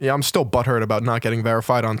Yeah, I'm still butthurt about not getting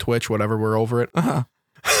verified on Twitch, whatever, we're over it.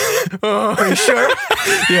 Are you sure?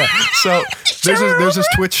 Yeah, so there's this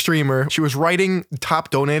Twitch streamer. She was writing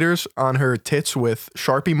top donators on her tits with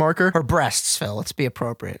Sharpie marker. Her breasts, Phil. Let's be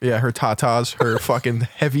appropriate. Yeah, her tatas, her fucking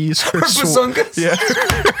heavies, her bazungas. Yeah,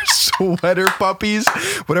 her sweater puppies,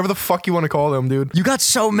 whatever the fuck you want to call them, dude. You got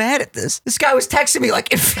so mad at this. This guy was texting me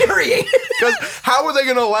like infuriated. Because how are they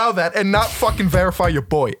going to allow that and not fucking verify your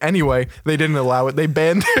boy? Anyway, they didn't allow it. They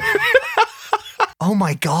banned it. Oh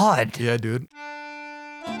my God. Yeah, dude.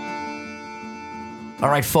 All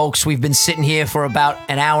right, folks, we've been sitting here for about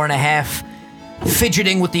an hour and a half,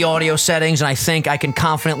 fidgeting with the audio settings, and I think I can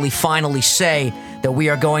confidently finally say that we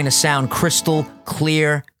are going to sound crystal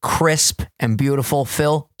clear, crisp, and beautiful.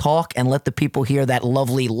 Phil, talk and let the people hear that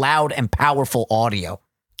lovely, loud, and powerful audio.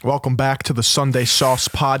 Welcome back to the Sunday Sauce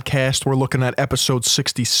Podcast. We're looking at episode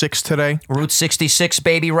 66 today. Route 66,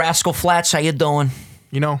 baby. Rascal Flats, how you doing?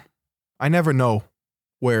 You know, I never know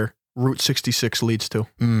where Route 66 leads to.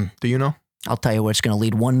 Do you know? I'll tell you where it's going to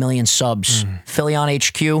lead. 1 million subs. Philly on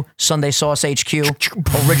HQ, Sunday Sauce HQ,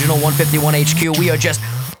 Original 151 HQ. We are just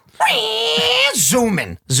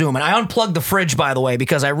zooming. I unplugged the fridge, by the way,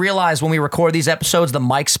 because I realized when we record these episodes, the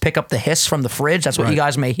mics pick up the hiss from the fridge. That's what you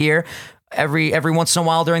guys may hear every once in a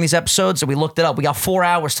while during these episodes. So we looked it up. We got 4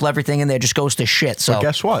 hours till everything in there just goes to shit. So but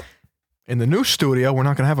guess what? In the new studio, we're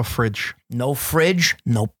not going to have a fridge. No fridge,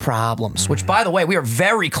 no problems. Which, by the way, we are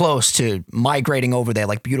very close to migrating over there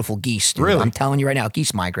like beautiful geese. Dude. Really? I'm telling you right now,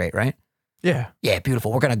 geese migrate, right? Yeah. Yeah,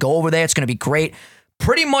 beautiful. We're going to go over there. It's going to be great.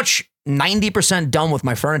 Pretty much 90% done with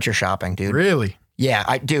my furniture shopping, dude. Really?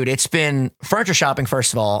 Yeah, dude, it's been furniture shopping,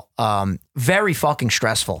 first of all, very fucking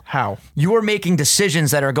stressful. How? You are making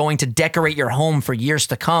decisions that are going to decorate your home for years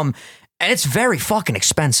to come, and it's very fucking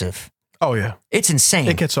expensive. Oh, yeah. It's insane.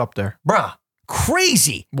 It gets up there. Bruh,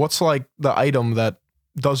 crazy. What's like the item that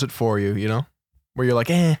does it for you, you know? Where you're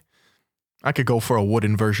like, I could go for a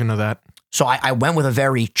wooden version of that. So I went with a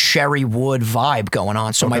very cherry wood vibe going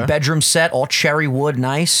on. So my bedroom set, all cherry wood,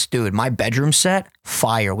 nice. Dude, my bedroom set,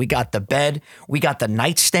 fire. We got the bed. We got the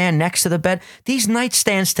nightstand next to the bed. These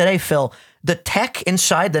nightstands today, Phil, the tech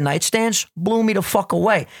inside the nightstands blew me the fuck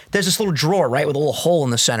away. There's this little drawer, right, with a little hole in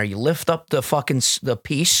the center. You lift up the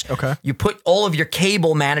piece. Okay. You put all of your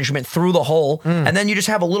cable management through the hole, and then you just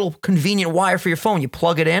have a little convenient wire for your phone. You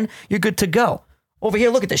plug it in, you're good to go. Over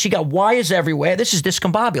here, look at this. You got wires everywhere. This is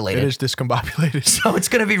discombobulated. It is discombobulated. So it's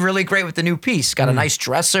going to be really great with the new piece. Got a nice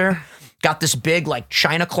dresser. Got this big like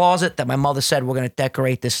china closet that my mother said we're going to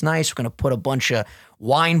decorate this nice. We're going to put a bunch of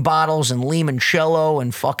wine bottles and limoncello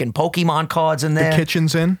and fucking Pokemon cards in there. The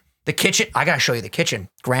kitchen's in? The kitchen. I got to show you the kitchen.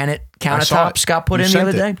 Granite countertops got put in the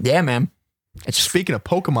other day. Yeah, man. Speaking of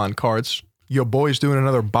Pokemon cards, your boy's doing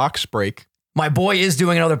another box break. My boy is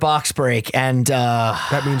doing another box break, and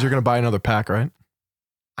that means you're going to buy another pack, right?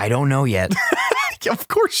 I don't know yet. Of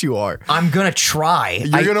course you are. I'm going to try.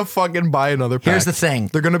 You're going to fucking buy another pack. Here's the thing.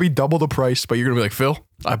 They're going to be double the price, but you're going to be like, Phil,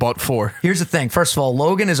 I bought 4. Here's the thing. First of all,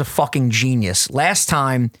 Logan is a fucking genius. Last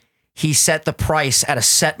time, he set the price at a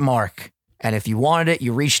set mark. And if you wanted it,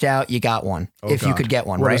 you reached out, you got one. If you could get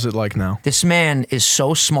one, right? What is it like now? This man is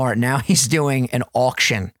so smart. Now he's doing an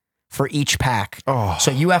auction for each pack. Oh.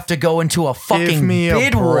 So you have to go into a fucking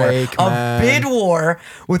bid war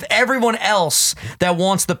with everyone else that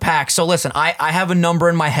wants the pack. So listen, I have a number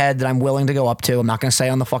in my head that I'm willing to go up to. I'm not going to say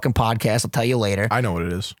on the fucking podcast. I'll tell you later. I know what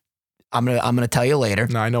it is. I'm gonna tell you later.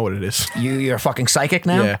 No, I know what it is. You're a fucking psychic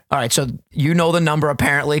now? Yeah. All right, so you know the number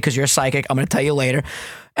apparently because you're a psychic. I'm gonna tell you later.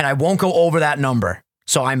 And I won't go over that number.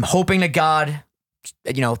 So I'm hoping to God,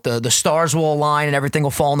 you know, the stars will align and everything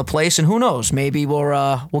will fall into place. And who knows? Maybe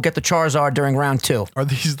we'll get the Charizard during round 2. Are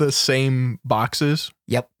these the same boxes?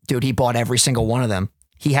 Yep. Dude, he bought every single one of them.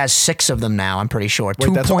 He has 6 of them now, I'm pretty sure.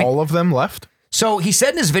 Wait, that's all of them left? So he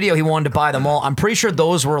said in his video he wanted to buy them all. I'm pretty sure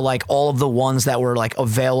those were like all of the ones that were like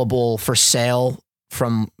available for sale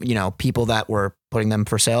from, you know, people that were putting them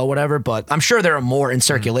for sale or whatever. But I'm sure there are more in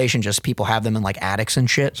circulation. Just people have them in like attics and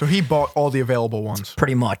shit. So he bought all the available ones.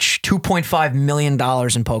 Pretty much. $2.5 million in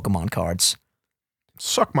Pokemon cards.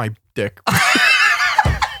 Suck my dick.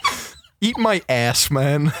 Eat my ass,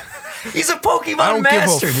 man. He's a Pokemon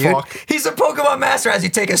master, dude. He's a Pokemon master as you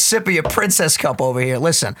take a sip of your princess cup over here.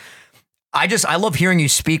 Listen. I love hearing you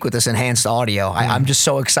speak with this enhanced audio. I'm just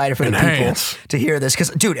so excited for the people to hear this. Because,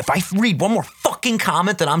 dude, if I read one more fucking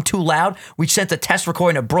comment that I'm too loud, we sent the test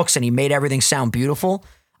recording to Brooks and he made everything sound beautiful.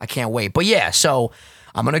 I can't wait. But yeah, so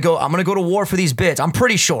I'm gonna go to war for these bids. I'm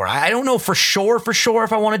pretty sure. I don't know for sure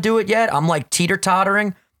if I want to do it yet. I'm like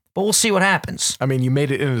teeter-tottering, but we'll see what happens. I mean, you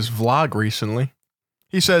made it in his vlog recently.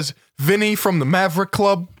 He says, Vinny from the Maverick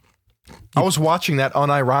Club. I was watching that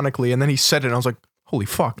unironically, and then he said it, and I was like, holy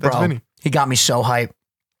fuck, that's Bro, Vinny. He got me so hyped.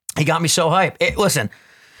 Listen,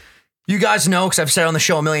 you guys know, because I've said it on the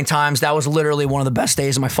show a million times, that was literally one of the best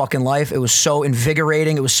days of my fucking life. It was so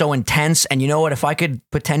invigorating. It was so intense. And you know what? If I could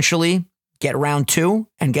potentially get round 2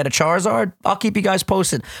 and get a Charizard, I'll keep you guys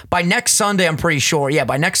posted. By next Sunday, I'm pretty sure. Yeah,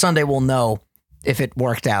 by next Sunday, we'll know if it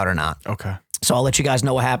worked out or not. Okay. So I'll let you guys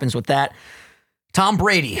know what happens with that. Tom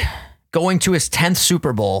Brady going to his 10th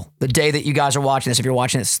Super Bowl, the day that you guys are watching this. If you're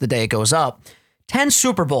watching this, the day it goes up. 10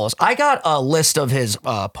 Super Bowls. I got a list of his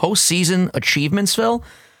postseason achievements, Phil.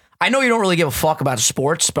 I know you don't really give a fuck about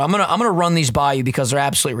sports, but I'm gonna run these by you because they're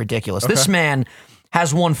absolutely ridiculous. Okay. This man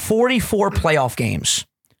has won 44 playoff games.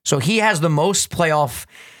 So he has the most playoff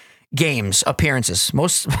games appearances.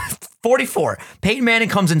 Most 44. Peyton Manning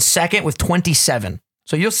comes in second with 27.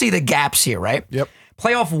 So you'll see the gaps here, right? Yep.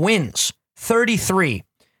 Playoff wins 33.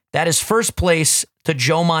 That is first place to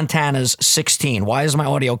Joe Montana's 16. Why is my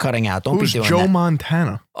audio cutting out? Don't Who's be doing Joe that.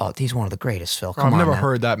 Montana? Oh, he's one of the greatest, Phil. Come I've on, never man.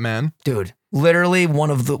 heard that man. Dude, literally one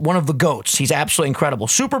of the GOATs. He's absolutely incredible.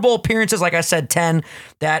 Super Bowl appearances, like I said, 10.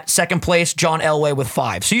 That second place, John Elway with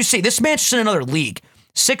 5. So you see, this man's just in another league.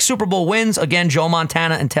 6 Super Bowl wins. Again, Joe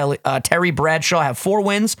Montana and Terry Bradshaw have 4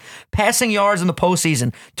 wins. Passing yards in the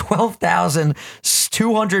postseason,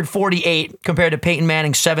 12,248 compared to Peyton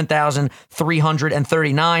Manning's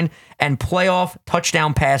 7,339. And playoff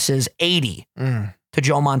touchdown passes, 80 to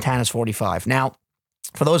Joe Montana's 45. Now,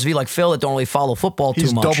 for those of you like Phil that don't really follow football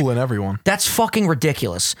too much. He's doubling everyone. That's fucking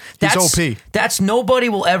ridiculous. He's OP. That's nobody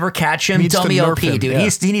will ever catch him. Dummy OP, dude. Yeah.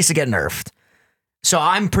 He needs to get nerfed. So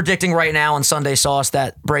I'm predicting right now on Sunday Sauce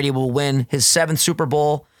that Brady will win his 7th Super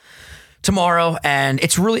Bowl tomorrow, and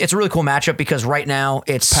it's a really cool matchup because right now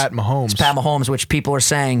it's Pat Mahomes. It's Pat Mahomes, which people are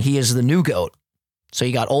saying he is the new GOAT. So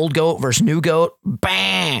you got old GOAT versus new GOAT,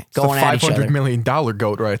 bang, going at each other. $500 million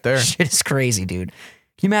GOAT right there. Shit is crazy, dude.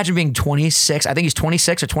 Can you imagine being 26? I think he's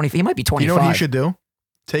 26 or 20. He might be 25. You know what he should do?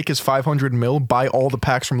 Take his $500 million, buy all the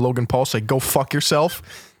packs from Logan Paul, say go fuck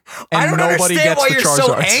yourself. And I don't nobody understand gets why the you're Charizards.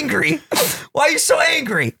 so angry. Why are you so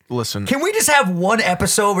angry? Listen. Can we just have one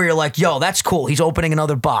episode where you're like, yo, that's cool. He's opening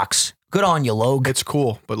another box. Good on you, Logan. It's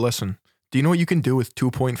cool, but listen. Do you know what you can do with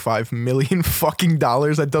 $2.5 million fucking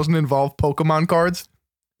dollars that doesn't involve Pokemon cards?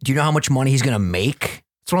 Do you know how much money he's going to make?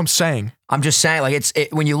 That's what I'm saying. I'm just saying, like,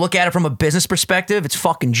 when you look at it from a business perspective, it's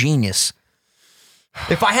fucking genius.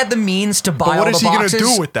 If I had the means to buy all the boxes. What is he going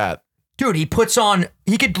to do with that? Dude, he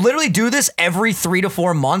could literally do this every 3 to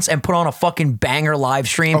 4 months and put on a fucking banger live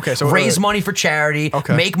stream. Okay, so raise money for charity,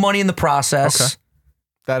 make money in the process. Okay.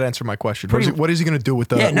 That answered my question. What is he going to do with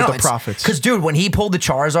the profits? Because, dude, when he pulled the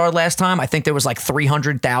Charizard last time, I think there was like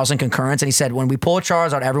 300,000 concurrents, and he said, when we pull a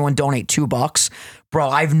Charizard, everyone donate $2. Bro,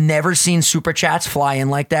 I've never seen super chats fly in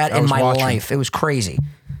like that in my life. It was crazy.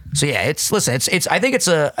 So yeah, I think it's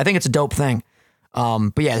a dope thing.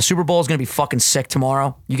 But yeah, the Super Bowl is gonna be fucking sick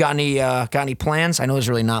tomorrow. You got any plans? I know there's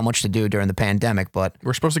really not much to do during the pandemic, but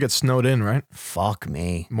we're supposed to get snowed in, right? Fuck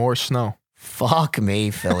me. More snow. Fuck me,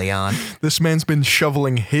 Philion. This man's been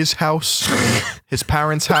shoveling his house, his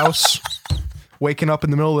parents' house, waking up in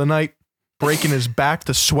the middle of the night, breaking his back,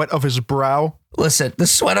 the sweat of his brow. Listen, the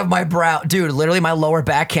sweat of my brow. Dude, literally my lower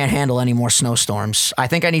back can't handle any more snowstorms. I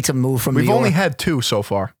think I need to move from New York. We've only had 2 so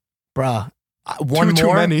far. Bruh. One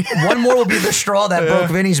too many. One more will be the straw that broke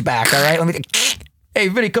Vinny's back, all right? Hey,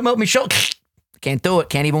 Vinny, come help me show. Can't do it.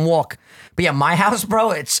 Can't even walk. But yeah, my house,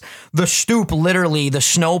 bro, it's the stoop, literally, the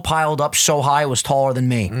snow piled up so high it was taller than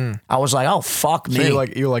me. I was like, oh, fuck me. So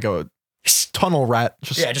you're like a tunnel rat.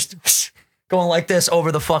 Just going like this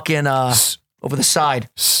over the fucking, over the side.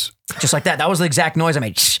 Just like that. That was the exact noise I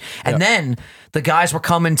made. And then the guys were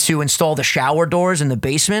coming to install the shower doors in the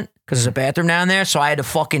basement because there's a bathroom down there. So I had to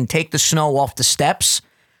fucking take the snow off the steps.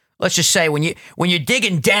 Let's just say when you're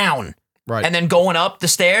digging down and then going up the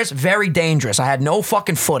stairs, very dangerous. I had no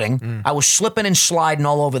fucking footing. I was slipping and sliding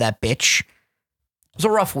all over that bitch. It was a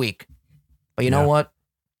rough week. But you know what?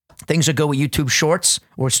 Things are good with YouTube Shorts.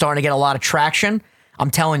 We're starting to get a lot of traction.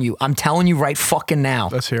 I'm telling you right fucking now.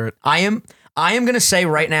 Let's hear it. I am going to say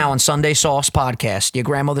right now on Sunday Sauce Podcast, your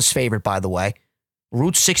grandmother's favorite, by the way,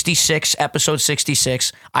 Route 66, episode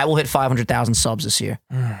 66, I will hit 500,000 subs this year.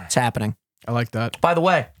 It's happening. I like that. By the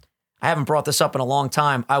way, I haven't brought this up in a long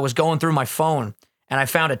time. I was going through my phone, and I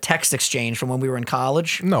found a text exchange from when we were in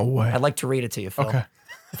college. No way. I'd like to read it to you, Phil. Okay.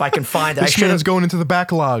 If I can find it. This shit is going into the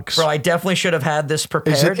backlogs. Bro, I definitely should have had this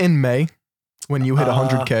prepared. Is it in May when you hit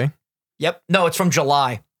 100K? Yep. No, it's from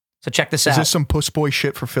July. So check this out. Is this some puss boy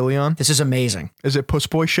shit for Philion? This is amazing. Is it puss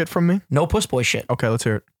boy shit from me? No puss boy shit. Okay, let's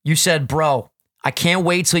hear it. You said, bro, I can't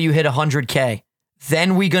wait till you hit 100K.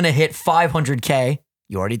 Then we gonna hit 500K.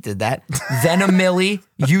 You already did that. Then a milli,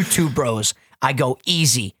 YouTube bros. I go,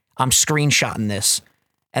 easy. I'm screenshotting this.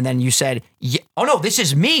 And then you said, oh no, this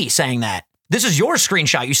is me saying that. This is your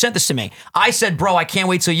screenshot. You sent this to me. I said, bro, I can't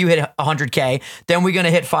wait till you hit 100K. Then we're going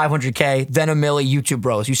to hit 500K. Then a milli, YouTube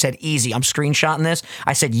bros. You said, easy. I'm screenshotting this.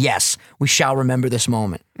 I said, yes, we shall remember this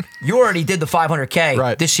moment. You already did the 500K.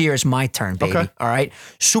 Right. This year is my turn, baby. Okay. All right.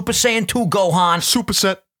 Super Saiyan 2 Gohan.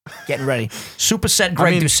 Superset. Getting ready. Superset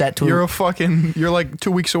Greg Doucette. You're like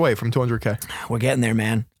 2 weeks away from 200K. We're getting there,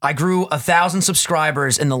 man. I grew 1,000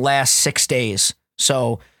 subscribers in the last 6 days.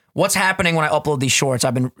 So what's happening when I upload these shorts?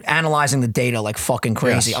 I've been analyzing the data like fucking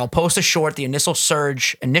crazy. Yes. I'll post a short. The initial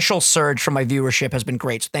surge from my viewership has been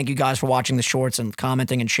great. So thank you guys for watching the shorts and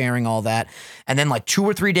commenting and sharing all that. And then like 2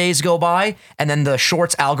 or 3 days go by, and then the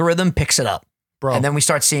shorts algorithm picks it up. Bro. And then we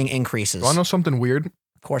start seeing increases. Do I know something weird?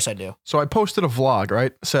 Of course I do. So I posted a vlog,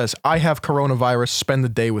 right? It says, I have coronavirus, spend the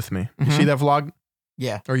day with me. You see that vlog?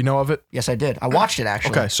 Yeah. Or you know of it? Yes, I did. I watched it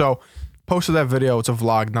actually. Okay, so posted that video. It's a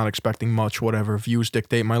vlog, not expecting much, whatever. Views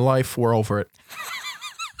dictate my life. We're over it.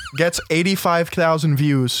 Gets 85,000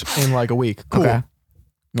 views in like a week. Cool. Okay.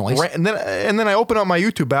 Nice. Right, and then I open up my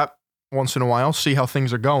YouTube app once in a while, see how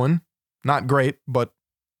things are going. Not great, but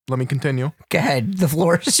let me continue. Go ahead. The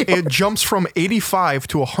floor is yours. It jumps from 85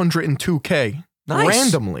 to 102K Nice.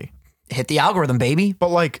 randomly. Hit the algorithm, baby. But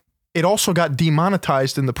like, it also got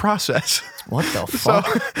demonetized in the process. What the fuck?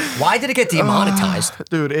 Why did it get demonetized?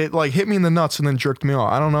 Dude, it like hit me in the nuts and then jerked me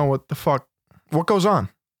off. I don't know what the fuck. What goes on?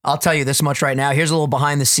 I'll tell you this much right now. Here's a little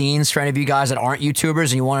behind the scenes for any of you guys that aren't YouTubers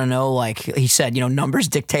and you want to know, like he said, numbers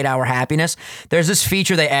dictate our happiness. There's this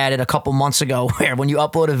feature they added a couple months ago where when you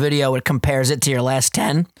upload a video, it compares it to your last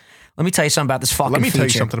 10. Let me tell you something about this fucking feature. Let me tell you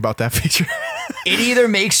something about that feature. It either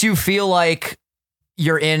makes you feel like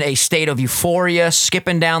you're in a state of euphoria,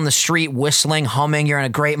 skipping down the street, whistling, humming, you're in a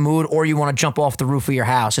great mood, or you want to jump off the roof of your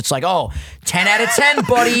house. It's like, 10 out of 10,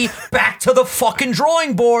 buddy. Back to the fucking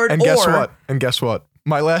drawing board. And guess what?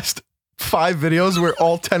 My last 5 videos were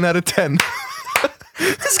all 10 out of 10.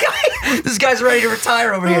 This guy's ready to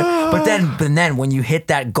retire over here. But then when you hit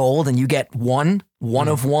that gold and you get one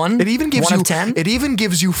of one, it even gives one you of 10. It even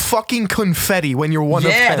gives you fucking confetti when you're 1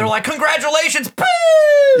 of 10. Yeah, they're like, congratulations. Boo!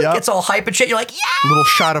 Yep. Gets all hype and shit. You're like, yeah. Little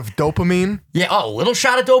shot of dopamine. Yeah, little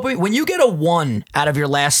shot of dopamine. When you get a 1 out of your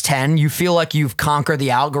last 10, you feel like you've conquered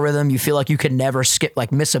the algorithm. You feel like you could never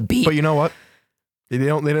miss a beat. But you know what? They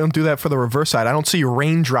don't do that for the reverse side. I don't see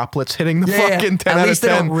rain droplets hitting the fucking 10 out of 10. At least they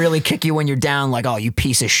don't really kick you when you're down like, oh, you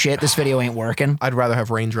piece of shit, this video ain't working. I'd rather have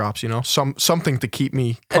raindrops, something to keep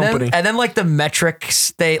me company. And then like the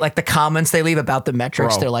metrics, the comments they leave about the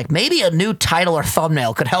metrics, Bro. they're like, maybe a new title or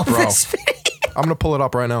thumbnail could help this video. I'm going to pull it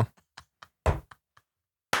up right now.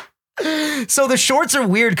 So the shorts are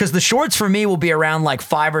weird because the shorts for me will be around like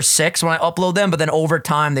 5 or 6 when I upload them, but then over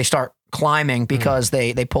time they start climbing because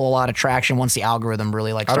they pull a lot of traction once the algorithm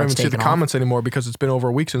really starts taking off. I don't even see the comments anymore because it's been over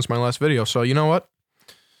a week since my last video. So you know what?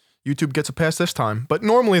 YouTube gets a pass this time. But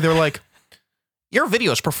normally they're like, your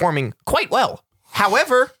video is performing quite well.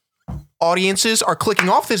 However, audiences are clicking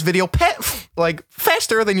off this video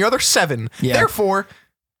faster than your other 7. Yeah. Therefore,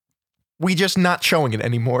 we just not showing it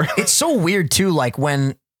anymore. It's so weird too, like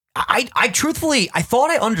when I truthfully, I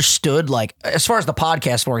thought I understood, like, as far as the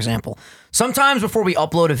podcast, for example, sometimes before we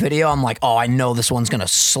upload a video, I'm like, oh, I know this one's going to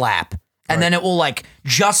slap. And then it will like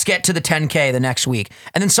just get to the 10K the next week.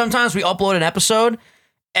 And then sometimes we upload an episode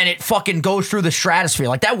and it fucking goes through the stratosphere.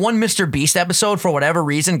 Like that one Mr. Beast episode, for whatever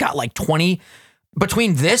reason, got like 20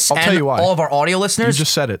 between this and all of our audio listeners. You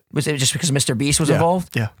just said it. Was it just because Mr. Beast was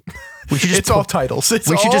involved? Yeah. We should just it's all titles.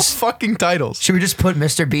 It's all fucking titles. Should we just put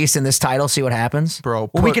Mr. Beast in this title, see what happens? Bro.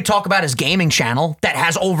 Well, we could talk about his gaming channel that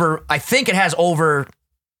has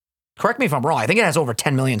correct me if I'm wrong, I think it has over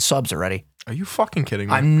 10 million subs already. Are you fucking kidding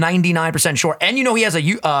me? I'm 99% sure. And he has a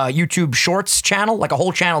YouTube Shorts channel, like a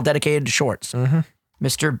whole channel dedicated to shorts. Mm-hmm.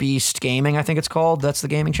 Mr. Beast Gaming, I think it's called. That's the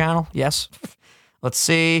gaming channel. Yes. Let's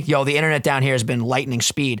see. Yo, the internet down here has been lightning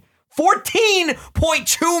speed.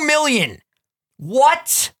 14.2 million.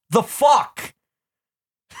 What the fuck?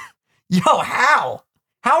 Yo, how?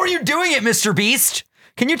 How are you doing it, Mr. Beast?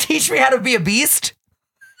 Can you teach me how to be a beast?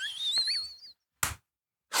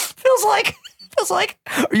 Feels like,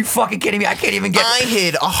 are you fucking kidding me? I can't even get. I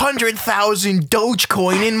hid 100,000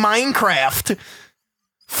 Dogecoin in Minecraft.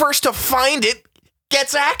 First to find it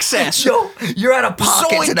gets access. Yo, you're out of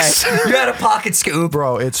pocket today. You're out of pocket, Scoop.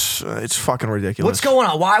 Bro, it's fucking ridiculous. What's going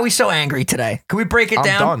on? Why are we so angry today? Can we break it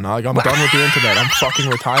down? I'm done with the internet. I'm fucking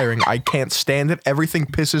retiring. I can't stand it. Everything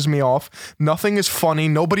pisses me off. Nothing is funny.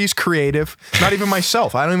 Nobody's creative. Not even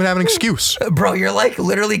myself. I don't even have an excuse. Bro, you're like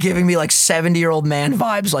literally giving me like 70-year-old man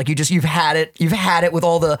vibes. Like you've had it. You've had it with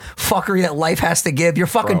all the fuckery that life has to give. You're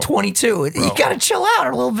fucking 22. You gotta chill out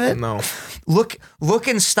a little bit. No. Look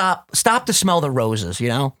and stop to smell the roses, you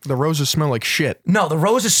know? The roses smell like shit. No, the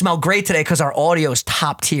roses smell great today because our audio is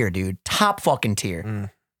top tier, dude. Top fucking tier.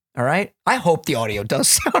 All right? I hope the audio does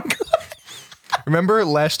sound good. Remember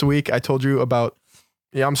last week I told you about,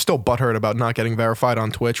 I'm still butthurt about not getting verified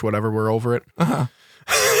on Twitch, whatever, we're over it. Are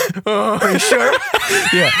you sure?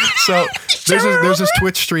 Yeah. So there's this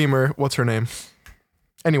Twitch streamer, what's her name?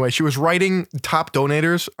 Anyway, she was writing top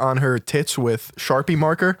donators on her tits with Sharpie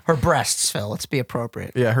marker. Her breasts, Phil. Let's be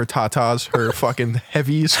appropriate. Yeah, her tatas, her fucking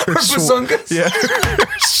heavies, her bazungas. Yeah, her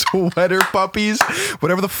sweater puppies,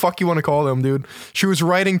 whatever the fuck you want to call them, dude. She was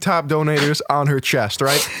writing top donators on her chest,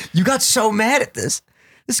 right? You got so mad at this.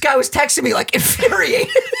 This guy was texting me like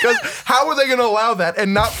infuriated. Because how are they going to allow that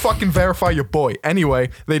and not fucking verify your boy?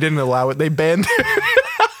 Anyway, they didn't allow it. They banned it.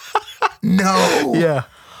 No. Yeah.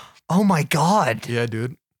 Oh my God. Yeah,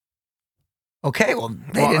 dude. Okay, well,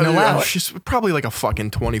 they didn't allow it. She's probably like a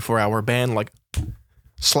fucking 24-hour ban. Like,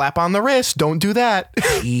 slap on the wrist. Don't do that.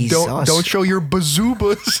 Jesus. Don't show your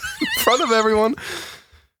bazoobas in front of everyone.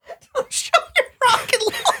 Don't show your rocket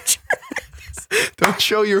launcher. Don't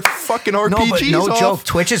show your fucking RPGs No, but no off. joke.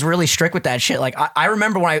 Twitch is really strict with that shit. Like I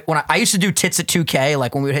remember when I used to do tits at 2K.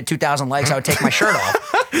 Like when we would hit 2,000 likes, I would take my shirt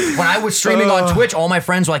off. When I was streaming on Twitch, all my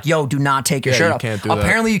friends were like, "Yo, do not take your shirt off." Can't do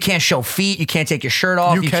Apparently, you can't show feet. You can't take your shirt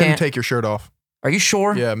off. You can take your shirt off. Are you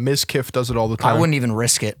sure? Yeah, Ms. Kiff does it all the time. I wouldn't even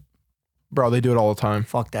risk it. Bro, they do it all the time.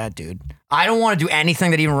 Fuck that, dude. I don't want to do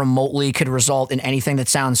anything that even remotely could result in anything that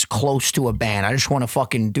sounds close to a ban. I just want to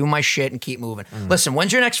fucking do my shit and keep moving. Listen,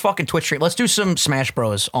 when's your next fucking Twitch stream? Let's do some Smash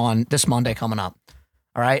Bros on this Monday coming up.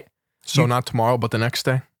 All right? So not tomorrow, but the next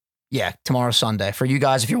day? Yeah, tomorrow's Sunday. For you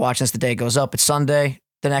guys, if you're watching this the day it goes up, it's Sunday.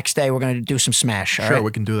 The next day, we're going to do some Smash. All sure, right?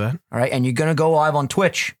 we can do that. All right, and you're going to go live on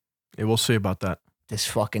Twitch. Yeah, we'll see about that. This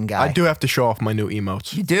fucking guy. I do have to show off my new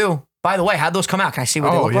emotes. You do. By the way, how'd those come out? Can I see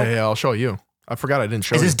what they look like? Yeah, I'll show you. I forgot I didn't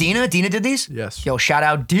show you. Is this you. Dina? Dina did these? Yes. Yo, shout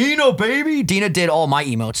out Dina, baby. Dina did all my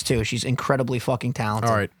emotes, too. She's incredibly fucking talented.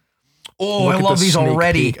 All right. Oh, I love these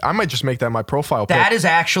already. Peek. I might just make that my profile pic. That is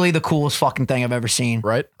actually the coolest fucking thing I've ever seen.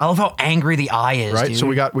 Right? I love how angry the eye is, right? dude. So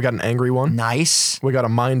we got an angry one. Nice. We got a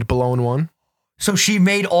mind-blown one. So she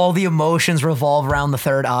made all the emotions revolve around the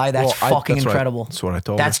third eye. That's fucking incredible. That's what I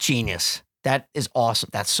told her. That's genius. That is awesome.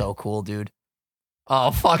 That's so cool, dude. Oh,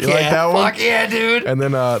 fuck you yeah. Like that one? Fuck yeah, dude. And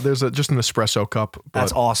then there's just an espresso cup.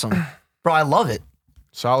 That's awesome. Bro, I love it.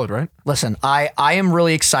 Solid, right? Listen, I am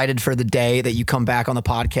really excited for the day that you come back on the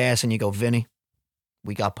podcast and you go, Vinny,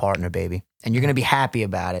 we got partner, baby. And you're going to be happy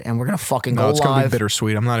about it. And we're going to fucking go live. No, it's going to be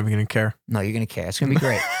bittersweet. I'm not even going to care. No, you're going to care. It's going to be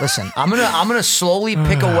great. Listen, I'm going to slowly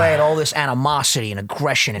pick away at all this animosity and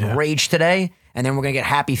aggression and rage today. And then we're going to get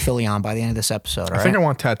Happy Philly on by the end of this episode. All right? I think I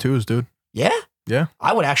want tattoos, dude. Yeah? Yeah.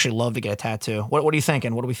 I would actually love to get a tattoo. What are you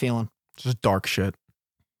thinking? What are we feeling? Just dark shit.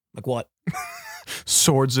 Like what?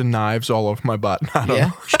 Swords and knives all over my butt. I don't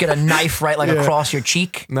know. Just get a knife right across your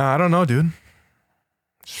cheek. Nah, I don't know, dude.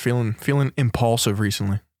 Just feeling impulsive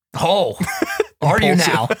recently. Oh, are you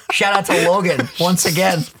now? Shout out to Logan once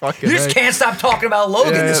again. You just can't stop talking about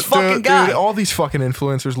Logan, this fucking guy. Dude, all these fucking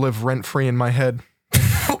influencers live rent free in my head.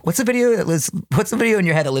 What's the video in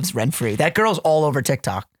your head that lives rent free? That girl's all over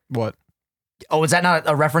TikTok. What? Oh, is that not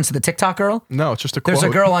a reference to the TikTok girl? No, it's just a quote.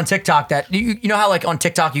 There's a girl on TikTok that you know how like on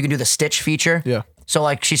TikTok you can do the stitch feature. Yeah. So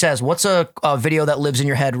like she says, "What's a video that lives in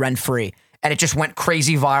your head rent free?" And it just went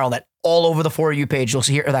crazy viral. That all over the For You page, you'll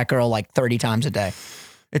hear that girl like 30 times a day.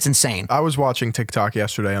 It's insane. I was watching TikTok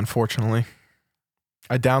yesterday, unfortunately.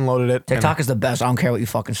 I downloaded it. TikTok is the best. I don't care what you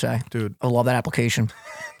fucking say. Dude. I love that application.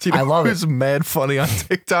 I love it. Who's mad funny on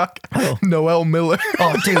TikTok? Oh. Noel Miller.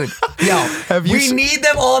 Oh, dude. Yo, we need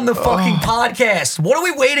them on the fucking podcast. What are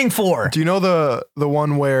we waiting for? Do you know the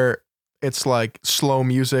one where it's like slow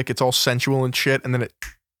music, it's all sensual and shit, and then it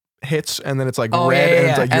hits, and then it's like red, and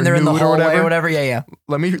it's like and they're in the hallway or whatever. Yeah.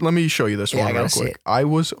 Let me show you this one I real quick. I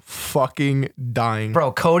was fucking dying,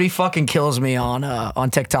 bro. Cody fucking kills me on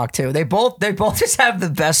TikTok too. They both just have the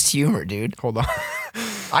best humor, dude. Hold on,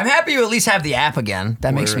 I'm happy you at least have the app again.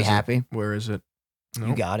 That makes me happy. Where is it? Nope.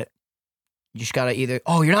 You got it. You just gotta either.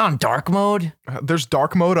 Oh, you're not on dark mode. There's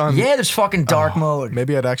dark mode on. Yeah, there's fucking dark mode.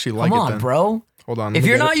 Maybe I'd actually like it. Come on, then. bro. Hold on. If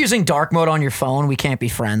you're not using dark mode on your phone, we can't be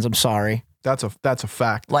friends. I'm sorry. That's a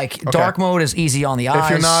fact. Like dark mode is easy on the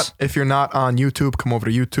eyes. If you're not on YouTube, come over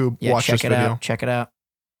to YouTube. Yeah, watch this video. Check it out.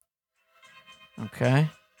 Okay.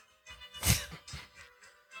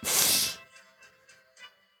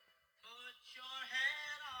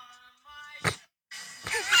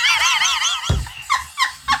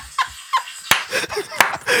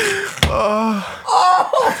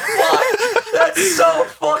 Oh, fuck. That's so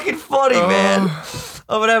fucking funny, man.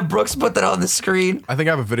 I'm gonna have Brooks put that on the screen. I think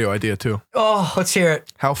I have a video idea too. Oh, let's hear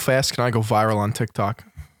it. How fast can I go viral on TikTok?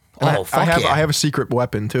 And fuck yeah. I have a secret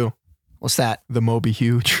weapon too. What's that? The Moby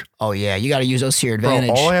Huge. Oh, yeah. You got to use those to your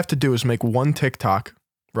advantage. Bro, all I have to do is make one TikTok,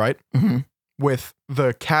 right? Mm-hmm. With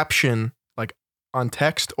the caption like on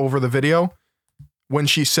text over the video when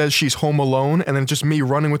she says she's home alone, and then just me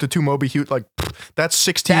running with the two Moby Huge. Like, that's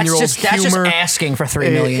 16-year-old humor. That's just asking for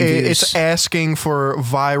 3 million views. It's asking for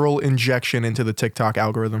viral injection into the TikTok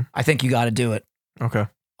algorithm. I think you got to do it. Okay.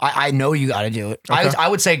 I know you got to do it. Okay. I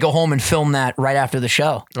would say go home and film that right after the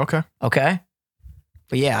show. Okay. Okay.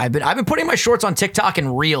 But yeah, I've been putting my shorts on TikTok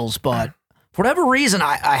and Reels, but for whatever reason,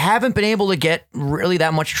 I haven't been able to get really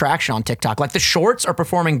that much traction on TikTok. Like the shorts are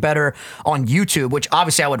performing better on YouTube, which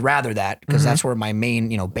obviously I would rather that because that's where my main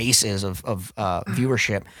base is of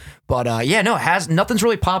viewership. But yeah, no, nothing's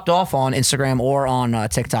really popped off on Instagram or on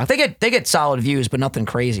TikTok. They get solid views, but nothing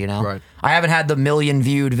crazy, Right. I haven't had the 1 million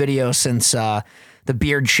viewed video since the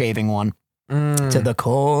beard shaving one. To the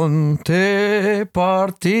Conte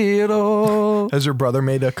Partido. Has your brother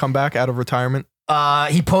made a comeback out of retirement?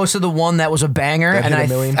 He posted the one that was a banger, and I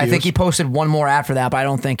think he posted one more after that, but I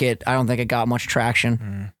don't think it got much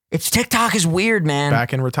traction. It's TikTok is weird, man.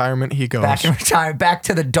 Back in retirement he goes. Back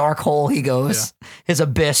to the dark hole he goes. Yeah. His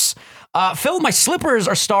abyss. Phil, my slippers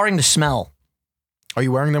are starting to smell. Are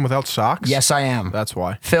you wearing them without socks? Yes, I am. That's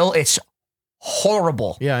why. Phil, it's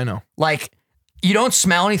horrible. Yeah, I know. Like, you don't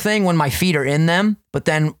smell anything when my feet are in them, but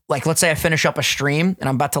then, like, let's say I finish up a stream and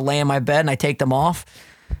I'm about to lay in my bed and I take them off.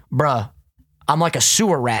 Bruh, I'm like a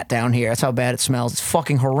sewer rat down here. That's how bad it smells. It's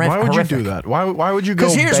fucking horrific. Why would you do that? Why would you go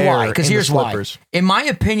bare Because here's why. Slippers? In my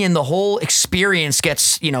opinion, the whole experience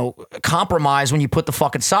gets, compromised when you put the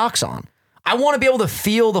fucking socks on. I want to be able to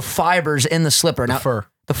feel the fibers in the slipper.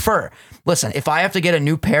 The fur. Listen, if I have to get a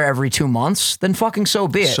new pair every 2 months, then fucking so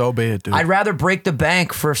be it. So be it, dude. I'd rather break the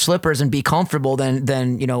bank for slippers and be comfortable than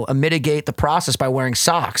mitigate the process by wearing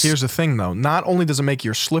socks. Here's the thing, though. Not only does it make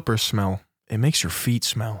your slippers smell, it makes your feet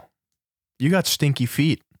smell. You got stinky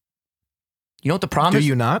feet. You know what the problem is? Do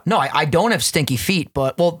you not? No, I don't have stinky feet,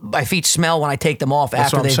 but, my feet smell when I take them off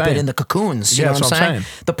after they've been in the cocoons. You know what I'm saying?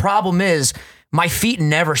 The problem is my feet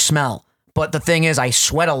never smell. But the thing is, I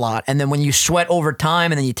sweat a lot. And then when you sweat over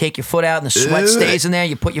time and then you take your foot out and the sweat stays in there,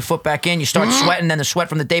 you put your foot back in, you start sweating, then the sweat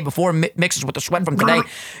from the day before mixes with the sweat from today.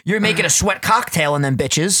 You're making a sweat cocktail in them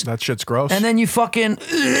bitches. That shit's gross. And then you fucking...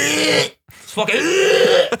 It's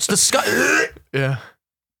disgusting. Yeah.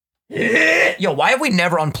 Yo, why have we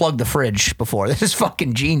never unplugged the fridge before? This is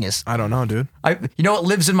fucking genius. I don't know, dude. You know what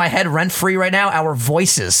lives in my head rent-free right now? Our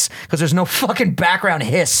voices. Because there's no fucking background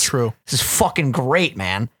hiss. True. This is fucking great,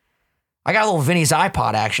 man. I got a little Vinny's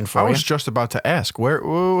iPod action for you. I was just about to ask,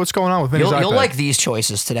 what's going on with Vinny's iPad? You'll like these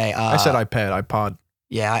choices today. I said iPod.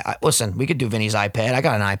 Yeah, listen, we could do Vinny's iPad. I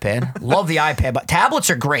got an iPad. Love the iPad, but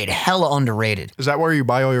tablets are great. Hella underrated. Is that where you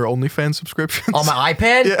buy all your OnlyFans subscriptions? On my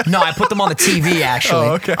iPad? Yeah. No, I put them on the TV, actually.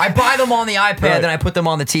 Oh, okay. I buy them on the iPad, then I put them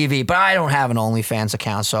on the TV, but I don't have an OnlyFans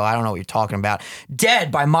account, so I don't know what you're talking about.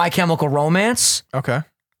 Dead by My Chemical Romance. Okay.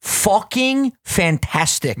 Fucking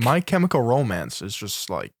fantastic. My Chemical Romance is just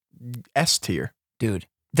like S tier. Dude.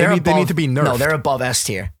 They need to be nerfed. No, they're above S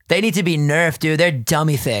tier. They need to be nerfed, dude. They're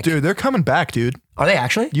dummy thick. Dude, they're coming back, dude. Are they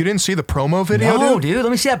actually? You didn't see the promo video, No, dude.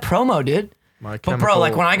 Let me see that promo, dude. But bro,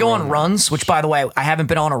 like when I go on runs, which by the way, I haven't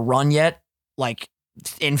been on a run yet, like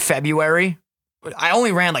in February. I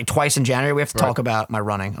only ran like twice in January. We have to talk about my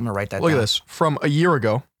running. I'm going to write that down. Look at this. From a year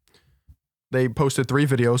ago, they posted 3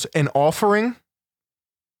 videos, an offering,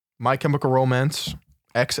 My Chemical Romance,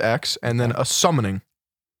 XX, and then a summoning.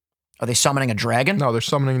 Are they summoning a dragon? No, they're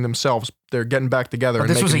summoning themselves. They're getting back together. But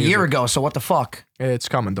this was a year ago, so what the fuck? It's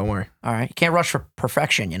coming. Don't worry. All right. You can't rush for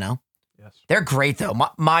perfection, you know? Yes. They're great, though.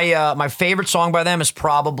 My favorite song by them is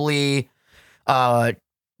probably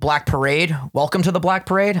Black Parade. Welcome to the Black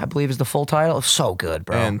Parade, I believe is the full title. It's so good,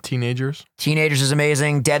 bro. And Teenagers. Teenagers is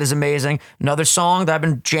amazing. Dead is amazing. Another song that I've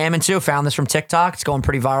been jamming to, found this from TikTok. It's going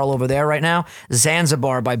pretty viral over there right now.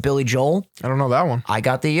 Zanzibar by Billy Joel. I don't know that one. I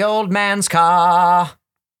got the old man's car.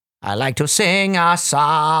 I like to sing a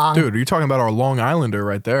song. Dude, are you talking about our Long Islander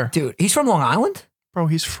right there? Dude, he's from Long Island? Bro,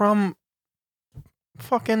 he's from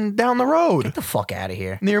fucking down the road. Get the fuck out of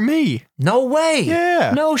here. Near me. No way.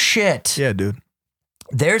 Yeah. No shit. Yeah, dude.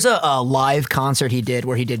 There's a live concert he did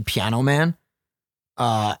where he did Piano Man.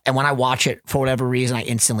 And when I watch it, for whatever reason, I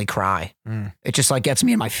instantly cry. It just like gets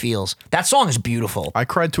me in my feels. That song is beautiful. I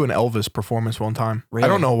cried to an Elvis performance one time. Really? I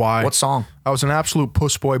don't know why. What song? I was an absolute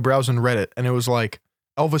puss boy browsing Reddit, and it was like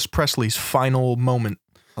Elvis Presley's final moment.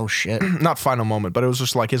 Oh shit. Not final moment, but it was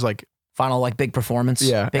just like his like final like big performance.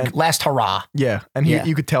 Yeah. Big last hurrah. Yeah. And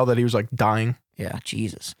you could tell that he was like dying. Yeah,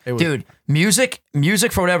 Jesus. Dude, music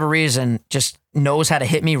for whatever reason just knows how to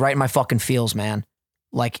hit me right in my fucking feels, man.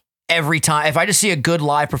 Like every time, if I just see a good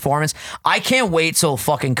live performance, I can't wait till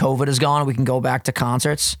fucking COVID is gone and we can go back to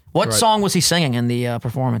concerts. What song was he singing in the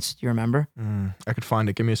performance? Do you remember? I could find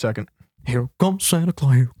it. Give me a second. Here comes Santa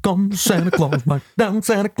Claus, here comes Santa Claus, right down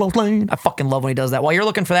Santa Claus Lane. I fucking love when he does that. While you're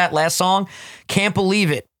looking for that last song, Can't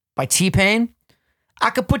Believe It by T-Pain.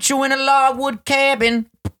 I could put you in a logwood cabin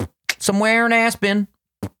somewhere in Aspen.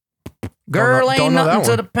 Girl, ain't nothing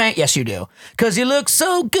to the pain. Yes, you do. Because you look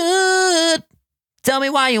so good. Tell me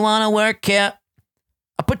why you want to work here.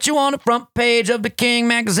 I put you on the front page of the King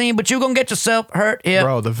magazine, but you gonna get yourself hurt here.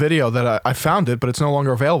 Bro, the video that I found it, but it's no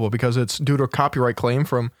longer available because it's due to a copyright claim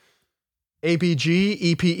from ABG,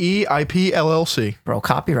 EPE, IP, LLC. Bro,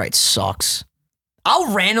 copyright sucks.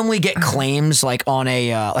 I'll randomly get claims like on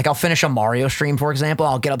a, like I'll finish a Mario stream, for example.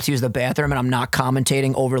 I'll get up to use the bathroom and I'm not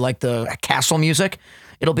commentating over like the castle music.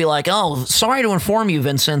 It'll be like, oh, sorry to inform you,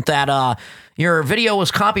 Vincent, that your video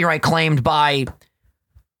was copyright claimed by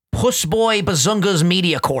Pussboy Bazunga's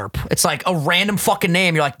Media Corp. It's like a random fucking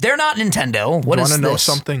name. You're like, they're not Nintendo. What is this? Want to know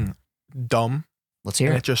something dumb? Let's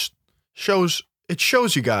hear it. It just shows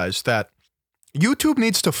you guys that YouTube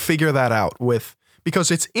needs to figure that out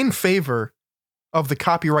because it's in favor of the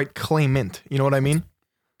copyright claimant. You know what I mean?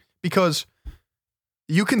 Because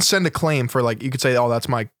you can send a claim for like, you could say, oh, that's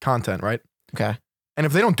my content, right? Okay. And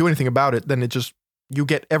if they don't do anything about it, then you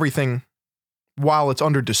get everything while it's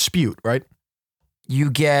under dispute, right?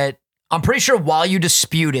 I'm pretty sure while you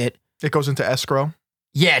dispute it, it goes into escrow.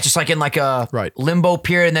 Yeah, just like in like a limbo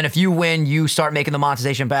period. And then if you win, you start making the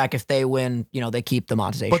monetization back. If they win, they keep the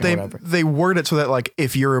monetization or whatever. But they word it so that like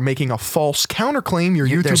if you're making a false counterclaim, your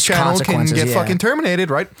YouTube channel can get fucking terminated,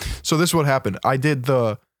 right? So this is what happened. I did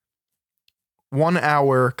the 1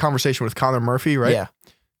 hour conversation with Connor Murphy, right? Yeah.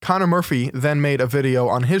 Connor Murphy then made a video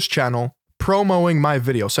on his channel promoting my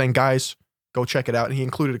video, saying, guys, go check it out. And he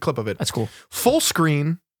included a clip of it. That's cool. Full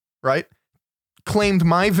Screen, right? Claimed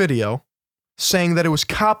my video, saying that it was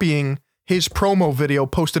copying his promo video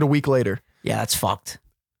posted a week later. Yeah, that's fucked.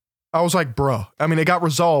 I was like, bro. I mean, it got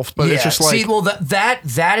resolved, but it's just like... See, well,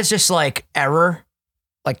 that is just like error.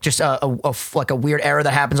 Like just a weird error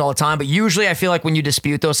that happens all the time. But usually I feel like when you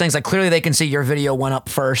dispute those things, like clearly they can see your video went up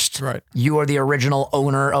first. Right. You are the original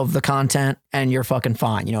owner of the content and you're fucking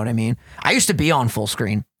fine. You know what I mean? I used to be on Full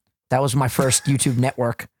Screen. That was my first YouTube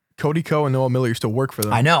network. Cody Ko and Noah Miller used to work for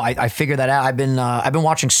them. I know. I figured that out. I've been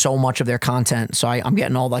watching so much of their content, so I'm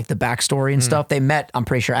getting all like the backstory and stuff. They met, I'm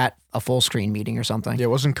pretty sure, at a Full Screen meeting or something. Yeah,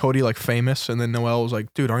 wasn't Cody like famous? And then Noel was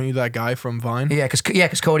like, dude, aren't you that guy from Vine? Yeah,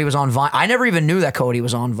 because Cody was on Vine. I never even knew that Cody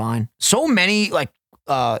was on Vine. So many like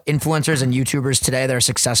influencers and YouTubers today that are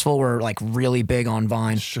successful were like really big on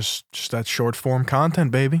Vine. It's just that short form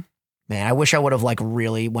content, baby. Man, I wish I would have like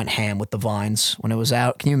really went ham with the Vines when it was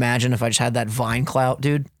out. Can you imagine if I just had that Vine clout,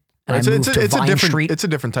 dude? And it's a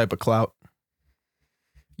different type of clout.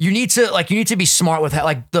 You need to be smart with that.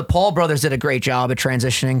 Like the Paul brothers did a great job at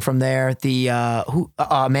transitioning from there. The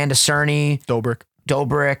Amanda Cerny, Dobrik,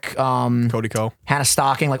 Cody Ko, Hannah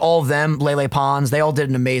Stocking, like all of them, Lele Pons, they all did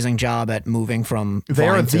an amazing job at moving from. They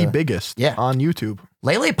are the biggest on YouTube.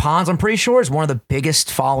 Lele Pons, I'm pretty sure, is one of the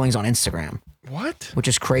biggest followings on Instagram. What? Which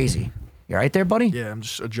is crazy. You right there, buddy? Yeah, I'm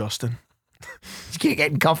just adjusting.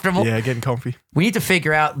 Getting comfortable? Yeah, getting comfy. We need to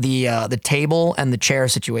figure out the table and the chair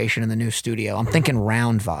situation in the new studio. I'm thinking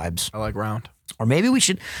round vibes. I like round. Or maybe we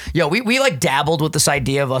should... we like dabbled with this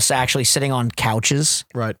idea of us actually sitting on couches.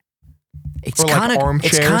 Right. It's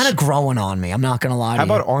kind of growing on me. I'm not going to lie to you.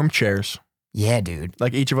 How about armchairs? Yeah, dude.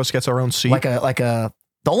 Like each of us gets our own seat? The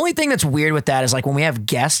only thing that's weird with that is like when we have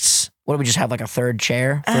guests... What do we just have, like a third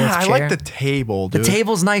chair? I like the table, dude. The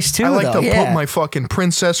table's nice too, I like to put my fucking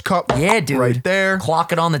princess cup right there.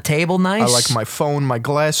 Clock it on the table nice. I like my phone, my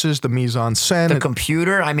glasses, the mise en scène. The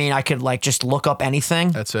computer. I mean, I could like just look up anything.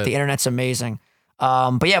 That's it. The internet's amazing.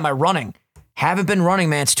 But yeah, my running. Haven't been running,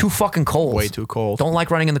 man. It's too fucking cold. Way too cold. Don't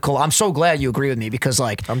like running in the cold. I'm so glad you agree with me because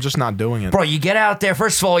like... I'm just not doing it. Bro, you get out there.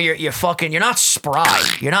 First of all, you're not spry.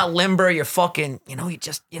 You're not limber. You're fucking, you're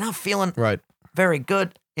not feeling... Right. Very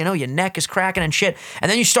good. You know, your neck is cracking and shit. And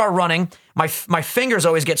then you start running. My fingers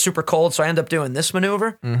always get super cold, so I end up doing this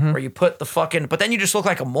maneuver where you put the fucking, but then you just look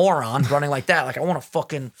like a moron running like that. Like, I want to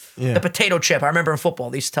fucking, the potato chip. I remember in football,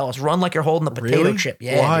 they used to tell us, run like you're holding the potato chip.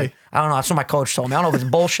 Yeah. Why? Dude. I don't know. That's what my coach told me. I don't know if it's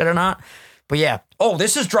bullshit or not. But yeah. Oh,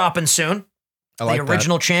 this is dropping soon. I like the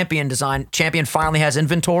original Champion design. Champion finally has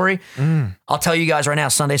inventory. I'll tell you guys right now,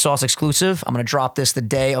 Sunday Sauce exclusive. I'm going to drop this the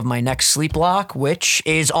day of my next sleep lock, which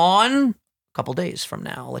is on a couple days from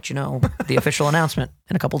now. I'll let you know the official announcement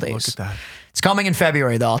in a couple days. Look at that. It's coming in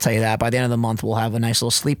February, though. I'll tell you that. By the end of the month, we'll have a nice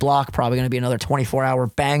little sleep lock. Probably going to be another 24-hour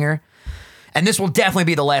banger. And this will definitely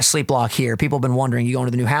be the last sleep lock here. People have been wondering, you going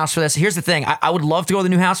to the new house for this? Here's the thing. I would love to go to the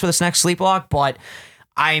new house for this next sleep lock, but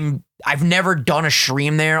I've never done a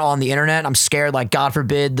stream there on the internet. I'm scared, like, God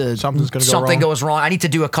forbid, something goes wrong. I need to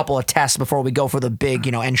do a couple of tests before we go for the big,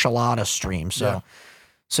 enchilada stream. So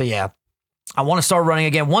yeah. I want to start running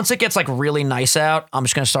again. Once it gets like really nice out, I'm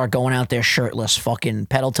just going to start going out there shirtless, fucking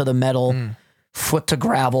pedal to the metal, foot to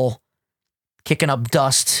gravel, kicking up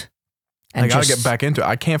dust. And I got to get back into it.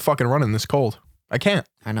 I can't fucking run in this cold. I can't.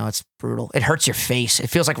 I know, it's brutal. It hurts your face. It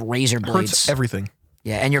feels like razor blades. Hurts everything.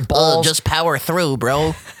 Yeah, and your balls. Just power through,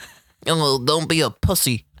 bro. Don't be a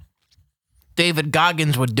pussy. David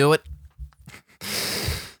Goggins would do it.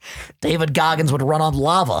 David Goggins would run on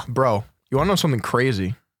lava. Bro, you want to know something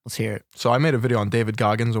crazy? Let's hear it. So I made a video on David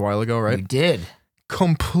Goggins a while ago, right? You did.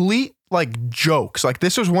 Complete, like, jokes. Like,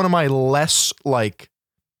 this was one of my less, like,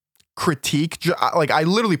 critique. Like, I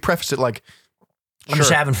literally prefaced it like, I'm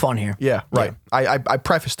just having fun here. Yeah, right. Yeah. I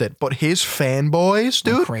prefaced it. But his fanboys,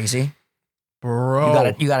 dude. Crazy.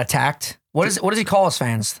 Bro. You got attacked? What does he call his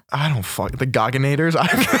fans? I don't fuck. The Gogginators?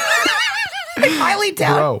 I highly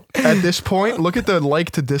doubt. Bro, at this point, look at the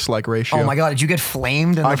like to dislike ratio. Oh my God, did you get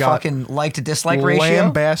flamed in the fucking like to dislike ratio?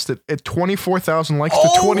 Lambasted at 24,000 likes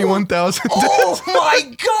to 21,000. Oh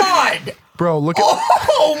my God. Bro, look at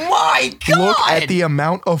Oh my God. Look at the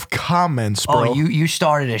amount of comments, bro. Oh, you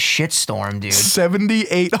started a shitstorm, dude.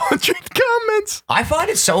 7,800 comments. I find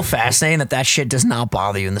it so fascinating that shit does not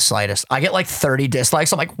bother you in the slightest. I get like 30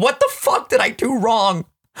 dislikes. I'm like, what the fuck did I do wrong?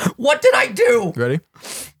 What did I do? Ready?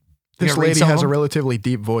 This lady has a relatively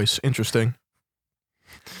deep voice. Interesting.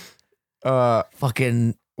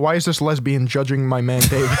 Fucking. Why is this lesbian judging my man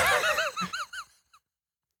David?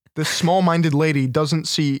 This small-minded lady doesn't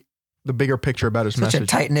see the bigger picture about his message. Such a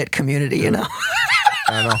tight-knit community, you know.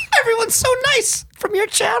 I know. Everyone's so nice from your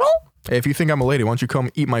channel. Hey, if you think I'm a lady, why don't you come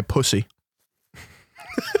eat my pussy?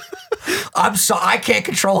 I'm sorry, I can't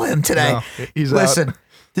control him today. No, he's Listen. out.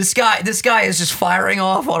 This guy is just firing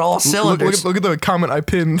off on all cylinders. Look at the comment I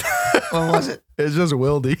pinned. What was it? It's just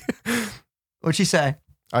Wildy. What'd she say?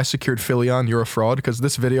 I secured Philion, you're a fraud. Because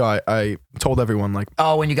this video, I told everyone, like...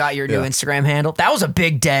 Oh, when you got your new Instagram handle? That was a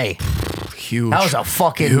big day. Huge. That was a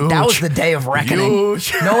fucking... That was the day of reckoning.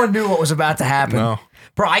 Huge. No one knew what was about to happen. No.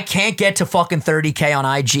 Bro, I can't get to fucking 30K on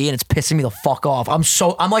IG, and it's pissing me the fuck off.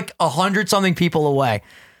 I'm like 100-something people away.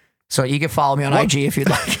 So you can follow me on IG if you'd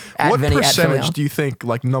like. What percentage do you think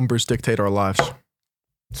like numbers dictate our lives?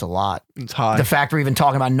 It's a lot. It's high. The fact we're even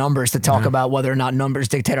talking about numbers to talk about whether or not numbers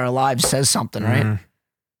dictate our lives says something, right?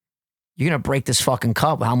 You're going to break this fucking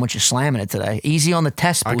cup with how much you're slamming it today. Easy on the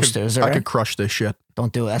test boosters. I could crush this shit.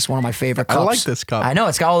 Don't do it. That's one of my favorite cups. I like this cup. I know.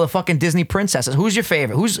 It's got all the fucking Disney princesses. Who's your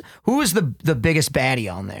favorite? Who is the biggest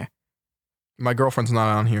baddie on there? My girlfriend's not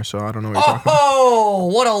on here, so I don't know what you're talking about.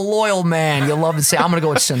 Oh, what a loyal man. You'll love to say. I'm going to go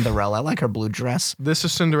with Cinderella. I like her blue dress. This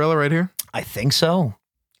is Cinderella right here? I think so.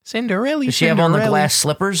 Cinderella. Does she have on the glass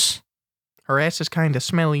slippers? Her ass is kind of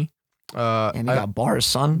smelly. And you got bars,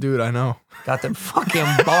 son. Dude, I know. Got them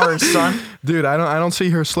fucking bars, son. Dude, I don't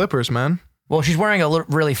see her slippers, man. Well, she's wearing a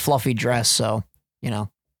really fluffy dress, so, you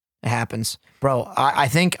know, it happens. Bro, I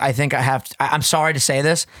think I have to, I'm sorry to say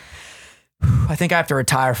this. I think I have to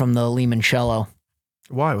retire from the limoncello.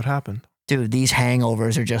 Why? What happened? Dude, these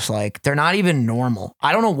hangovers are just like, they're not even normal.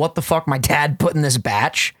 I don't know what the fuck my dad put in this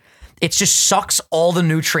batch. It just sucks all the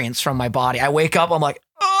nutrients from my body. I wake up, I'm like,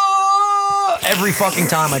 oh, every fucking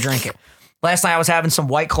time I drink it. Last night I was having some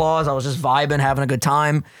White Claws. I was just vibing, having a good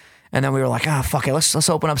time. And then we were like, fuck it, let's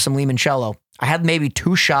open up some limoncello. I had maybe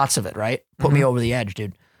 2 shots of it, right? Put me over the edge,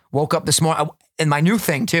 dude. Woke up this morning, and my new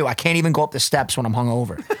thing too, I can't even go up the steps when I'm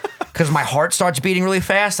hungover. Because my heart starts beating really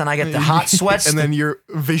fast and I get the hot sweats. And then your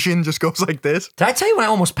vision just goes like this. Did I tell you when I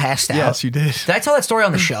almost passed out? Yes, you did. Did I tell that story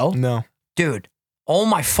on the show? No. Dude, oh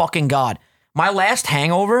my fucking God. My last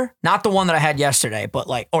hangover, not the one that I had yesterday, but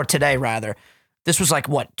like, or today rather. This was like,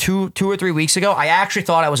 what, 2 or 3 weeks ago? I actually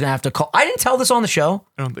thought I was going to have to call. I didn't tell this on the show.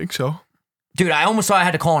 I don't think so. Dude, I almost thought I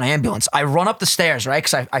had to call an ambulance. I run up the stairs, right?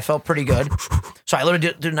 Because I felt pretty good. So I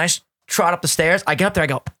literally did a nice trot up the stairs. I get up there, I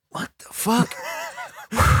go, what the fuck?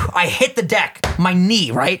 I hit the deck. My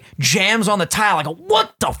knee, right? Jams on the tile. I go,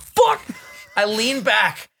 what the fuck? I lean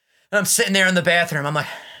back and I'm sitting there in the bathroom. I'm like,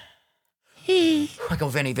 I go,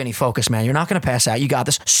 Vinny, focus, man. You're not going to pass out. You got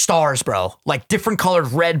this. Stars, bro. Like different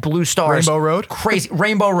colored red, blue stars. Rainbow Road? Crazy.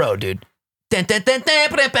 Rainbow Road, dude. Going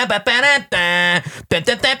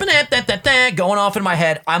off in my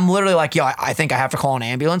head. I'm literally like, yo, I think I have to call an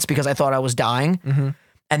ambulance because I thought I was dying. Mm-hmm.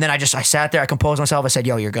 And then I sat there, I composed myself. I said,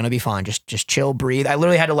 yo, you're going to be fine. Just chill, breathe. I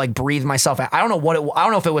literally had to like breathe myself out. I don't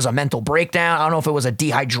know if it was a mental breakdown. I don't know if it was a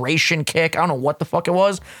dehydration kick. I don't know what the fuck it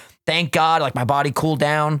was. Thank God, like my body cooled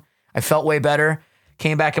down. I felt way better.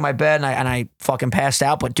 Came back in my bed and I fucking passed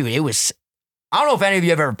out. But dude, I don't know if any of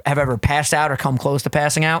you have ever passed out or come close to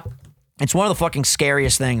passing out. It's one of the fucking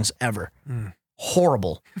scariest things ever.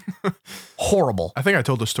 Horrible. Horrible. I think I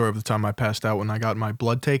told the story of the time I passed out when I got my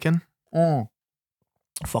blood taken.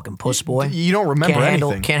 Fucking puss boy. You don't remember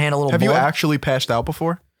anything. Can't handle a little Have blood. you actually passed out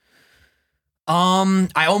before? I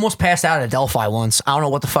almost passed out at Delphi once. I don't know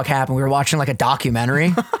what the fuck happened. We were watching like a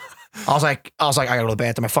documentary. I was like, I gotta go to the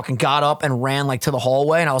bathroom. I fucking got up and ran like to the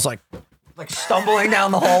hallway, and I was like stumbling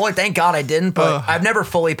down the hallway. Thank God I didn't, but I've never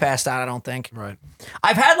fully passed out, I don't think. Right.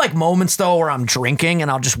 I've had like moments though where I'm drinking and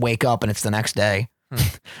I'll just wake up and it's the next day. I'll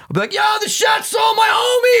be like, yo, the shot saw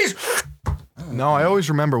my homies. No, I always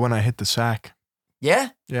remember when I hit the sack. Yeah?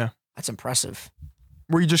 Yeah. That's impressive.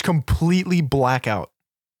 Where you just completely black out.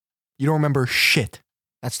 You don't remember shit.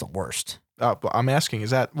 That's the worst. I'm asking,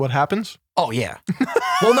 is that what happens? Oh yeah.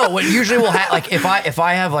 Well, no. What usually will happen, like if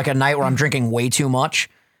I have like a night where I'm drinking way too much,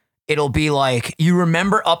 it'll be like you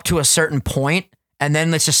remember up to a certain point, and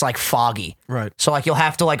then it's just like foggy. Right. So like you'll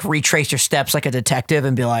have to like retrace your steps like a detective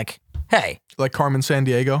and be like, hey, like Carmen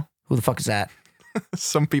Sandiego. who the fuck is that?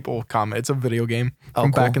 Some people comment it's a video game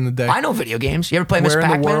from cool. back in the day. I know video games. You ever play Miss Where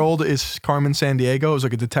Pac-Man? in the world is Carmen Sandiego? It was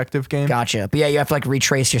like a detective game. Gotcha. But yeah, you have to like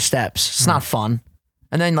retrace your steps. It's not fun.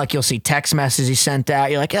 And then like you'll see text messages you sent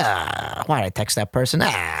out. You're like, why did I text that person?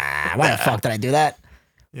 Why the fuck did I do that?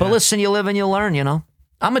 Yeah. But listen, you live and you learn, you know?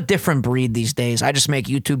 I'm a different breed these days. I just make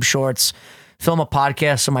YouTube shorts, film a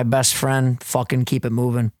podcast with my best friend, fucking keep it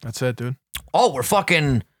moving. That's it, dude. Oh,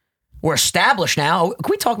 we're established now. Can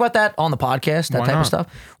we talk about that on the podcast, that type of stuff?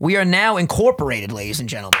 We are now incorporated, ladies and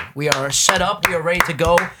gentlemen. We are set up. We are ready to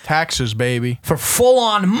go. Taxes, baby. For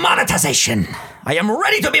full-on monetization. I am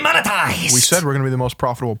ready to be monetized. We said we're going to be the most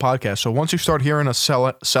profitable podcast. So once you start hearing us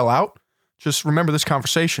sell out, just remember this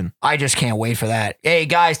conversation. I just can't wait for that. Hey,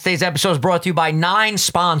 guys, today's episode is brought to you by 9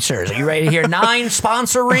 sponsors. Are you ready to hear 9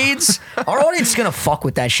 sponsor reads? Our audience is going to fuck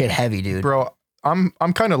with that shit heavy, dude. Bro, I'm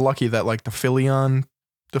kind of lucky that like the Philion,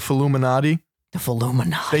 the Filluminati,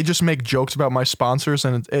 they just make jokes about my sponsors,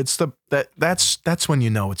 and that's when you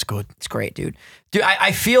know it's good. It's great, dude. Dude,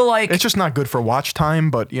 I feel like it's just not good for watch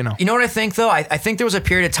time, but you know. You know what I think though? I think there was a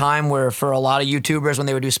period of time where for a lot of YouTubers when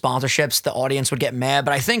they would do sponsorships, the audience would get mad.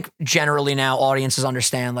 But I think generally now audiences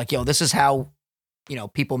understand like, yo, this is how, you know,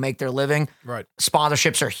 people make their living. Right.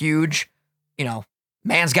 Sponsorships are huge. You know,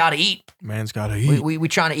 man's got to eat. Man's got to eat. We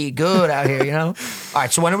trying to eat good out here, you know? All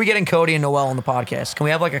right, so when are we getting Cody and Noel on the podcast? Can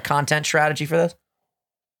we have like a content strategy for this?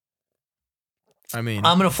 I mean,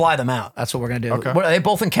 I'm going to fly them out. That's what we're going to do. Okay. What, are they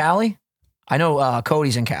both in Cali? I know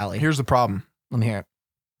Cody's in Cali. Here's the problem. Let me hear it.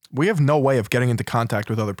 We have no way of getting into contact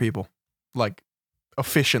with other people, like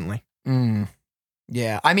efficiently.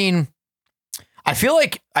 Yeah, I mean, I feel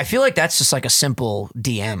like that's just like a simple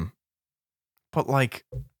DM. But like,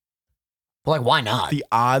 why not? The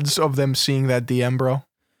odds of them seeing that DM, bro.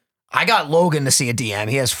 I got Logan to see a DM.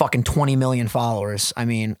 He has fucking 20 million followers. I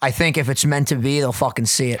mean, I think if it's meant to be, they'll fucking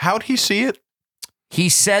see it. How'd he see it? He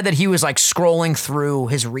said that he was like scrolling through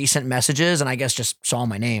his recent messages and I guess just saw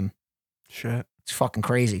my name. Shit. It's fucking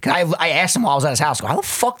crazy. Cause I asked him while I was at his house, how the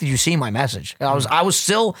fuck did you see my message? I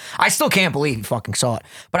still can't believe he fucking saw it.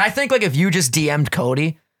 But I think like if you just DM'd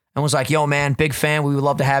Cody and was like, yo man, big fan. We would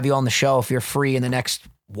love to have you on the show if you're free in the next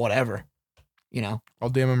whatever, you know. I'll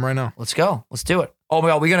DM him right now. Let's go. Let's do it. Oh my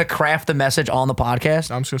God, we're going to craft the message on the podcast?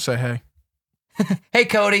 I'm just going to say, hey. Hey,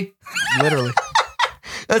 Cody. Literally.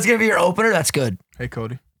 That's going to be your opener? That's good. Hey,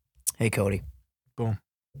 Cody. Hey, Cody. Boom.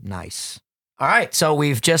 Nice. All right, so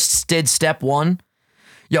we've just did step 1.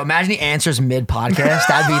 Yo, imagine he answers mid-podcast.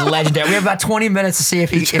 That'd be legendary. We have about 20 minutes to see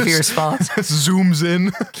if he responds. Zooms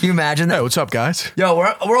in. Can you imagine that? Hey, what's up, guys? Yo, we're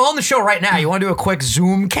on the show right now. You want to do a quick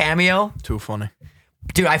Zoom cameo? Too funny.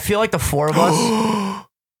 Dude, I feel like the 4 of us...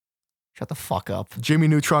 Shut the fuck up. Jimmy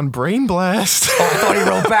Neutron Brain Blast. Oh, I thought he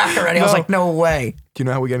wrote back already. I was like, no way. Do you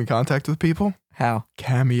know how we get in contact with people? How?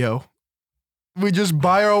 Cameo. We just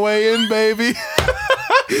buy our way in, baby.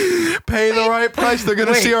 pay the right price, they're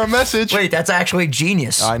gonna see our message. Wait, that's actually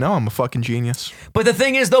genius. I know, I'm a fucking genius. But the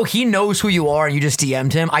thing is, though, he knows who you are and you just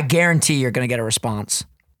DM'd him. I guarantee you're gonna get a response.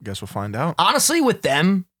 Guess we'll find out. Honestly, with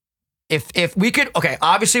them, if we could, okay,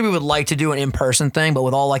 obviously we would like to do an in-person thing, but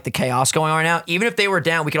with all like the chaos going on right now, even if they were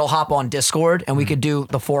down, we could all hop on Discord and we could do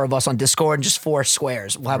the 4 of us on Discord and just 4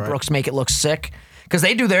 squares. We'll have Brooks make it look sick because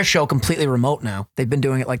they do their show completely remote now. They've been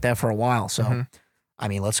doing it like that for a while. So, I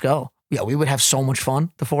mean, let's go. Yeah, we would have so much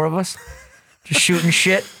fun, the 4 of us, just shooting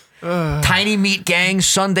shit. Tiny Meat Gang,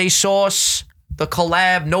 Sunday Sauce, the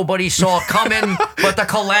collab nobody saw coming, but the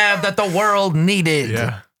collab that the world needed.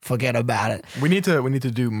 Yeah. Forget about it. We need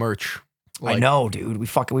to do merch. I know, dude.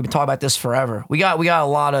 We've been talking about this forever. We got a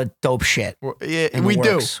lot of dope shit. Yeah, we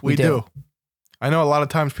do. I know a lot of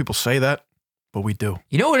times people say that, but we do.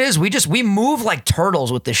 You know what it is? We move like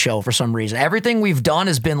turtles with this show for some reason. Everything we've done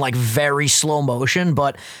has been like very slow motion,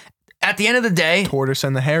 but at the end of the day, tortoise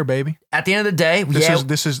and the hare, baby. At the end of the day,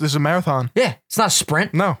 this is a marathon. Yeah, it's not a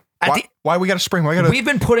sprint. No. Why we got to sprint? We've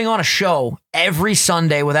been putting on a show every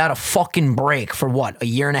Sunday without a fucking break for what, a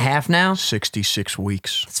year and a half now? 66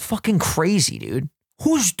 weeks. It's fucking crazy, dude.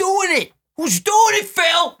 Who's doing it? Who's doing it,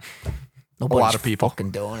 Phil? Nobody's a lot of people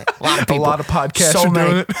fucking doing it. A lot of people. A lot of podcasts are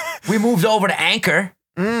doing it. We moved over to Anchor.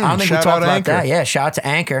 I don't think we talked about Anchor. That. Yeah, shout out to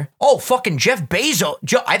Anchor. Oh, fucking Jeff Bezos.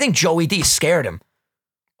 I think Joey D scared him.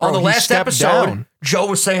 On the last episode, Joe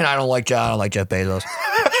was saying, I don't like Jeff Bezos.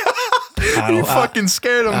 You fucking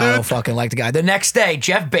scared him, dude. I don't fucking like the guy. The next day,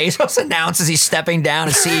 Jeff Bezos announces he's stepping down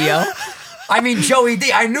as CEO. I mean, Joey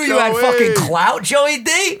D, I knew you had fucking clout, Joey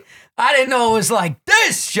D. I didn't know it was like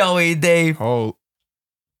this, Joey D. Oh,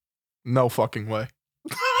 no fucking way.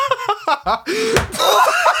 Yo,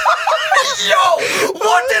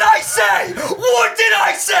 what did I say? What did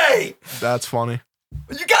I say? That's funny.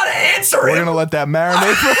 You gotta answer it. We're gonna let that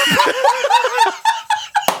marinate.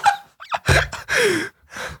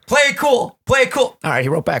 Play it cool. All right, he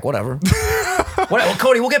wrote back. Whatever. Well,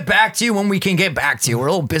 Cody, we'll get back to you when we can get back to you. We're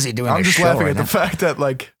a little busy doing this show. I'm just laughing at the fact that,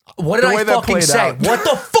 like, what did I fucking say? What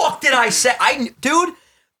the fuck did I say? Dude,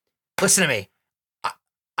 listen to me.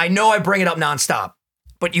 I know I bring it up nonstop,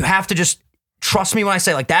 but you have to just trust me when I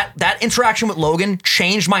say, like, that interaction with Logan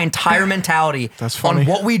changed my entire mentality on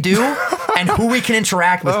what we do and who we can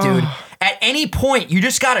interact with, dude. At any point, you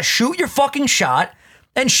just gotta shoot your fucking shot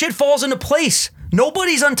and shit falls into place.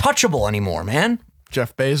 Nobody's untouchable anymore, man.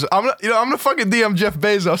 Jeff Bezos. I'm gonna fucking DM Jeff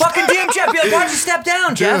Bezos. Fucking DM Jeff. Be like, why'd you step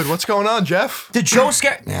down, Jeff? Dude, what's going on, Jeff? Did Joe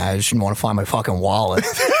scare? Yeah, I just didn't want to find my fucking wallet.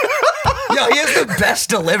 Yo, he has the best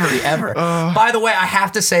delivery ever. By the way, I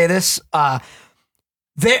have to say this. I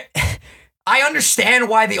understand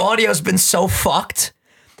why the audio's been so fucked.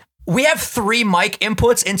 We have 3 mic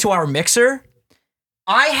inputs into our mixer.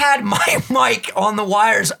 I had my mic on the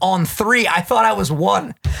wires on 3. I thought I was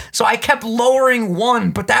 1. So I kept lowering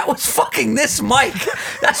 1, but that was fucking this mic.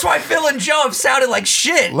 That's why Phil and Joe have sounded like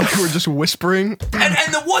shit. Like we're just whispering.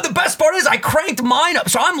 And the best part is I cranked mine up,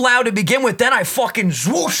 so I'm loud to begin with. Then I fucking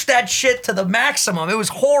swooshed that shit to the maximum. It was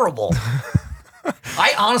horrible.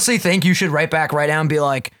 I honestly think you should write back right now and be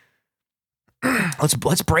like,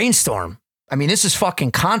 let's brainstorm. I mean, this is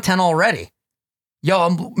fucking content already.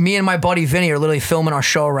 Yo, me and my buddy Vinny are literally filming our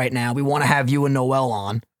show right now. We want to have you and Noel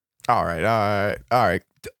on. All right.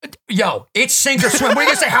 Yo, it's sink or swim. What are you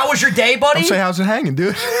going to say? How was your day, buddy? I'm saying, how's it hanging,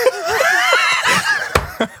 dude?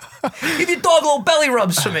 Give your dog little belly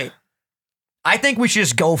rubs for me. I think we should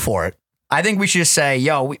just go for it. I think we should just say,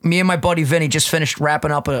 yo, me and my buddy Vinny just finished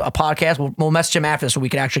wrapping up a podcast. We'll message him after so we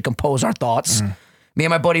can actually compose our thoughts. Me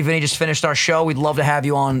and my buddy Vinny just finished our show. We'd love to have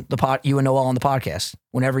you on you and Noel on the podcast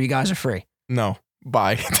whenever you guys are free. No.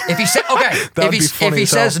 Bye. If he said if he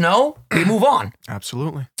says no, we move on.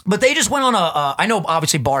 Absolutely. But they just went on I know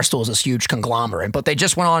obviously Barstool is this huge conglomerate, but they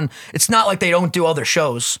just went on. It's not like they don't do other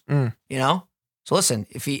shows, you know. So listen,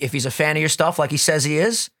 if he's a fan of your stuff like he says he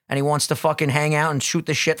is, and he wants to fucking hang out and shoot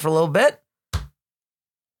the shit for a little bit.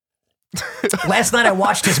 Last night I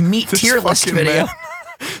watched his meat tier list video. Man.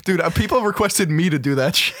 Dude, people have requested me to do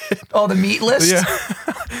that shit. Oh, the meat list? Yeah.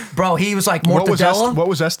 Bro, he was like mortadella. What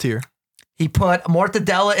was S tier? He put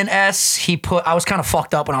mortadella in S. I was kind of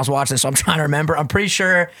fucked up when I was watching this, so I'm trying to remember. I'm pretty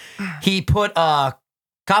sure he put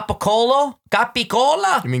capicola.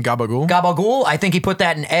 You mean gabagool? Gabagool. I think he put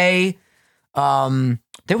that in A.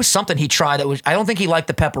 There was something he tried that was, I don't think he liked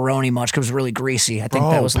the pepperoni much because it was really greasy. I think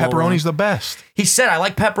that was pepperoni's the best. He said, I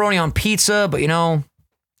like pepperoni on pizza, but you know,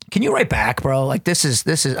 can you write back, bro? Like this is,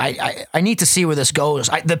 I need to see where this goes.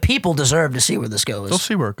 The people deserve to see where this goes. They'll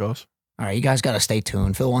see where it goes. All right, you guys got to stay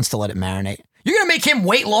tuned. Phil wants to let it marinate. You're going to make him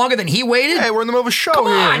wait longer than he waited? Hey, we're in the middle of a show Come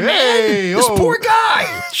here. on, man. Hey, This poor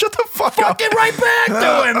guy. Shut the fuck up. Fucking right back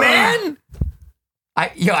to him, man.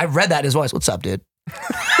 I read that in his voice. What's up, dude?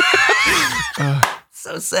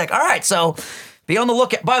 So sick. All right, so be on the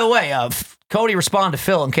lookout. By the way, Cody, respond to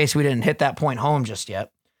Phil in case we didn't hit that point home just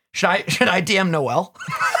yet. Should I DM Noel?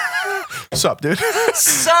 Sup, dude?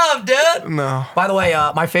 Sup, dude? No. By the way,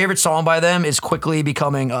 my favorite song by them is quickly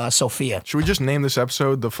becoming Sophia. Should we just name this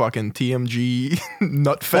episode the fucking TMG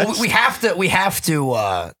Nutfest? Well, we have to.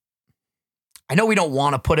 I know we don't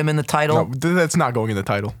want to put him in the title. No, that's not going in the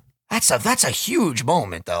title. That's a huge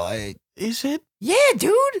moment, though. Is it? Yeah,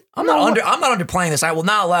 dude. I'm not underplaying this. I will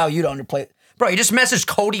not allow you to underplay. Bro, you just messaged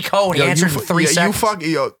Cody Code. He answered in 3 seconds.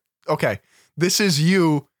 Okay, this is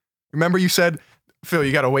you. Remember you said, Phil,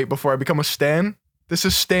 you got to wait before I become a Stan? This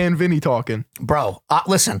is Stan Vinny talking. Bro,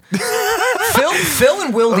 listen. Phil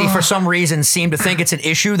and Wildy, for some reason, seem to think it's an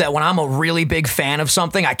issue that when I'm a really big fan of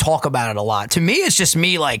something, I talk about it a lot. To me, it's just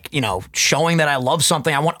me, showing that I love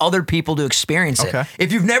something. I want other people to experience it.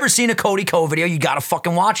 If you've never seen a Cody Ko video, you got to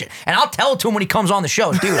fucking watch it. And I'll tell it to him when he comes on the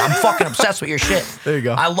show. Dude, I'm fucking obsessed with your shit. There you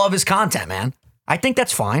go. I love his content, man. I think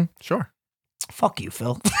that's fine. Sure. Fuck you,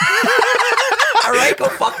 Phil. All right, go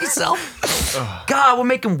fuck yourself. God, we're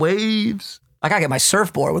making waves. I gotta get my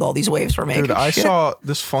surfboard with all these waves we're making. Dude, I saw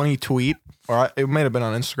this funny tweet, it might have been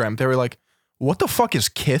on Instagram. They were like, "What the fuck is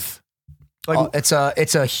Kith?" Like, it's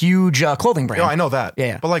a huge clothing brand. Yeah, I know that.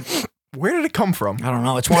 Yeah. But like, where did it come from? I don't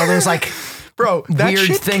know. It's one of those like, bro, that weird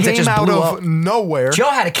shit things came that just out blew of up. nowhere. Joe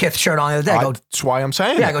had a Kith shirt on the other day. I go, that's why I'm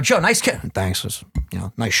saying. Yeah, I it. go, Joe, nice Kith. Thanks. It's,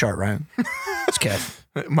 nice shirt, right? It's Kith.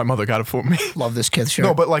 My mother got it for me. Love this Kith shirt.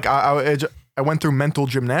 No, but like I went through mental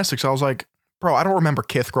gymnastics. I was like, bro, I don't remember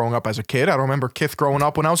Kith growing up as a kid. I don't remember Kith growing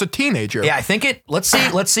up when I was a teenager. Yeah, I think let's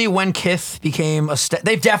see when Kith became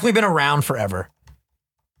they've definitely been around forever.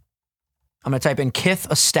 I'm gonna type in Kith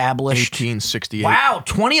established 1868. Wow,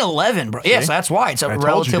 2011, bro. Yes, that's why it's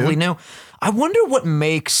relatively new. I wonder what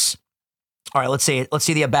makes. All right, let's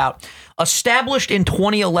see the about. Established in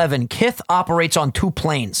 2011, Kith operates on 2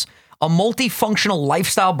 planes. A multifunctional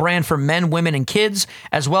lifestyle brand for men, women, and kids,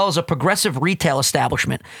 as well as a progressive retail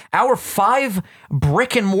establishment. Our 5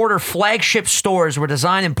 brick-and-mortar flagship stores were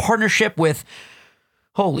designed in partnership with,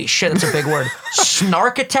 holy shit, that's a big word,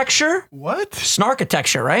 Snarkitecture? What?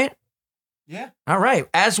 Snarkitecture, right? Yeah. All right.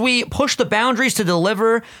 As we push the boundaries to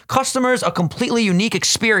deliver customers a completely unique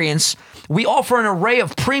experience, we offer an array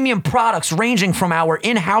of premium products ranging from our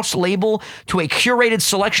in-house label to a curated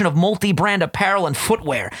selection of multi-brand apparel and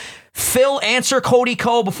footwear. Phil, answer Cody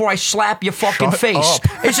Ko before I slap your fucking face.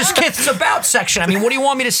 It's just Kith's about section. I mean, what do you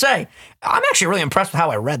want me to say? I'm actually really impressed with how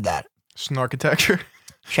I read that. Snarkitecture.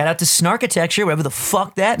 Shout out to Snarkitecture, whatever the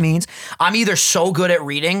fuck that means. I'm either so good at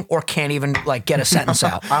reading or can't even get a sentence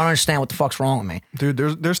out. I don't understand what the fuck's wrong with me. Dude,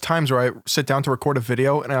 there's times where I sit down to record a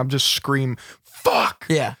video and I'm just scream, fuck.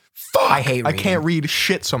 Yeah. Fuck. I hate reading. I can't read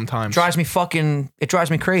shit sometimes. It drives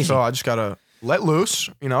me crazy. So I just gotta let loose,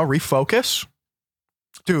 refocus.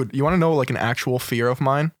 Dude, you want to know like an actual fear of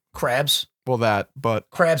mine? Crabs. Well, but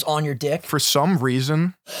crabs on your dick. For some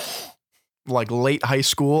reason, like late high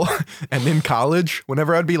school and in college,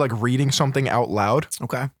 whenever I'd be like reading something out loud,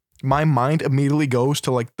 okay, my mind immediately goes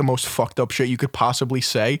to like the most fucked up shit you could possibly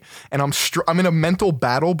say, and I'm in a mental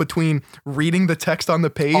battle between reading the text on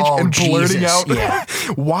the page and blurting out. Yeah.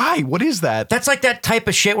 Why? What is that? That's like that type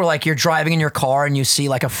of shit where like you're driving in your car and you see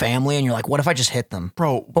like a family and you're like, what if I just hit them,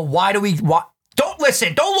 bro? But why? Don't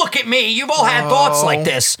listen. Don't look at me. You've all had thoughts like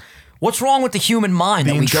this. What's wrong with the human mind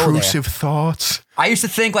that we go there? Intrusive thoughts. I used to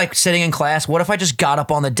think like sitting in class, what if I just got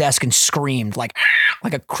up on the desk and screamed like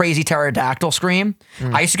a crazy pterodactyl scream?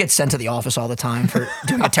 I used to get sent to the office all the time for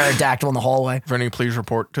doing a pterodactyl in the hallway. Vinny, please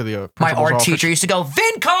report to the my art office. teacher used to go,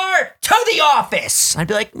 Vinkar, to the office. I'd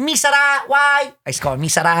be like, Misara, why? I used to call her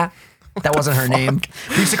Misara. That wasn't her name.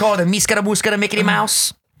 We used to call her the Miskara Muskara Mickey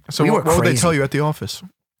Mouse. So what would they tell you at the office?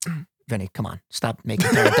 Vinny, come on, stop making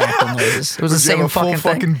pterodactyl noises. It was the same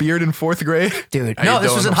fucking beard in 4th grade, dude. No,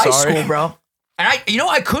 this was in high school, bro. And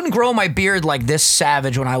I couldn't grow my beard like this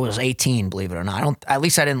savage when I was 18. Believe it or not, At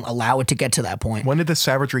least I didn't allow it to get to that point. When did the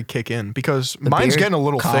savagery kick in? Because mine's getting a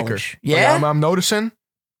little thicker. Yeah, like, I'm noticing.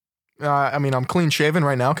 I'm clean shaven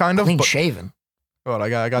right now, kind of. Clean shaven. Well, I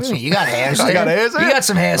got some. You got hairs. I got hairs. You got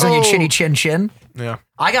some hairs on your chinny chin. Yeah.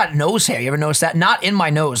 I got nose hair. You ever notice that? Not in my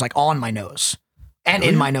nose, like on my nose. And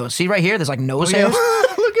in my nose. See right here? There's like nose hairs. Look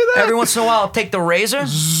at that. Every once in a while, I'll take the razor. Get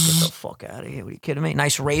the fuck out of here. What are you kidding me?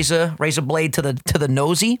 Nice razor blade to the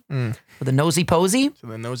nosy. For the nosy posy. To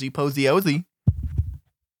the nosy posy ozy.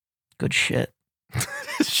 Good shit.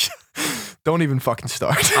 Don't even fucking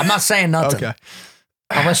start. I'm not saying nothing. Okay.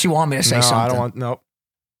 Unless you want me to say something. I don't want. Nope.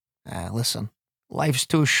 Listen, life's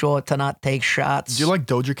too short to not take shots. Do you like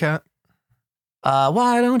Doja Cat?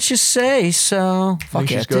 Why don't you say so? Fuck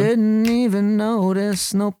she's it. good? Didn't even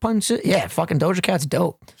notice. No punches. Yeah, fucking Doja Cat's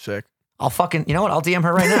dope. Sick. I'll fucking, you know what? I'll DM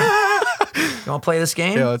her right now. You want to play this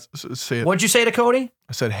game? Yeah, let's see it. What'd you say to Cody?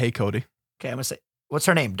 I said, hey, Cody. Okay, I'm going to say, what's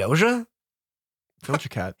her name? Doja? Doja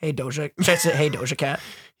Cat. Hey, Doja. Should I say, hey, Doja Cat?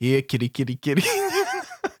 Yeah, kitty, kitty, kitty.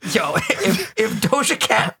 Yo, if Doja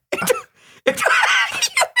Cat.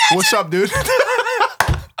 What's up, dude?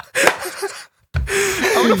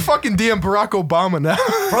 I'm gonna fucking DM Barack Obama now.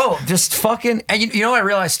 Bro, just fucking. And you know what I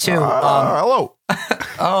realized too? Hello.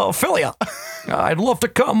 Philia. I'd love to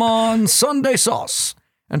come on Sunday Sauce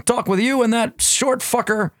and talk with you and that short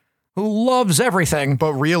fucker who loves everything.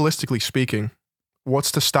 But realistically speaking,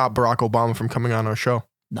 what's to stop Barack Obama from coming on our show?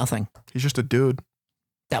 Nothing. He's just a dude.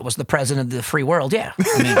 That was the president of the free world, yeah.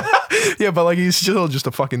 I mean, yeah, but like he's still just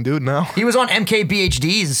a fucking dude now. he was on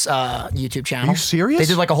MKBHD's YouTube channel. Are you serious? They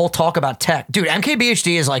did like a whole talk about tech. Dude,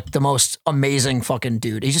 MKBHD is like the most amazing fucking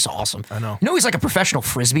dude. He's just awesome. I know. You know he's like a professional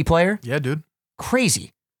Frisbee player? Yeah, dude.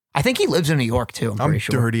 Crazy. I think he lives in New York too, I'm pretty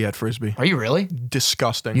sure. Dirty at Frisbee. Are you really?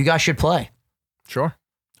 Disgusting. You guys should play. Sure.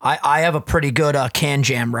 I have a pretty good Can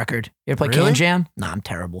Jam record. You ever play Really? Can Jam? Nah, I'm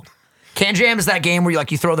terrible. Can Jam is that game where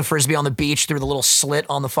you throw the Frisbee on the beach through the little slit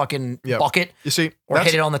on the fucking Yep. bucket You see, or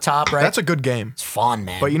hit it on the top, right? That's a good game. It's fun,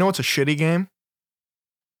 man. But you know what's a shitty game?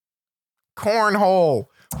 Cornhole.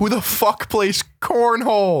 Who the fuck plays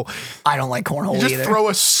cornhole? I don't like cornhole You just either. throw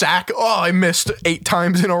a sack. Oh, I missed 8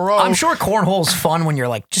 times in a row. I'm sure cornhole's fun when you're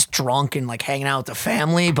like just drunk and like hanging out with the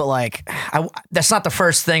family, but like that's not the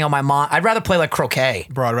first thing on my mind. I'd rather play like croquet.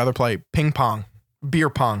 Bro, I'd rather play ping pong, beer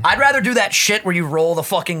pong. I'd rather do that shit where you roll the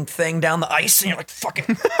fucking thing down the ice and you're like fucking.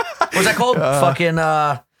 What's that called? Fucking.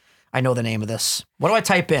 I know the name of this. What do I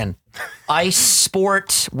type in? Ice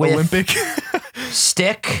sport with Olympic.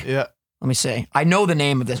 stick. Yeah. Let me see. I know the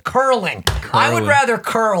name of this. Curling. I would rather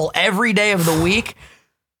curl every day of the week.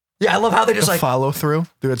 Yeah, I love how they just like follow through.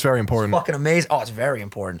 Dude, it's very important. fucking amazing. Oh, it's very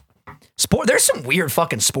important. Sport. There's some weird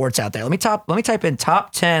fucking sports out there. Let me type in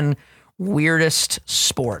top 10 weirdest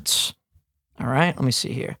sports. All right. Let me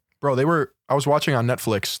see here. Bro, I was watching on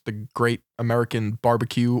Netflix, the Great American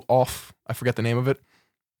Barbecue Off. I forget the name of it.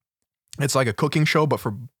 It's like a cooking show, but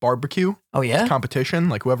for barbecue. Oh yeah. Competition,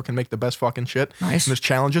 like whoever can make the best fucking shit. Nice. And there's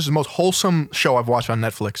challenges. It's the most wholesome show I've watched on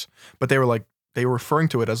Netflix. But they were referring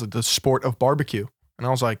to it as the sport of barbecue. And I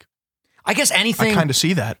was like, I guess anything. I kind of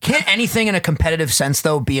see that. Can't anything in a competitive sense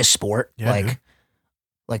though be a sport? Yeah, dude.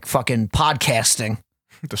 Like fucking podcasting.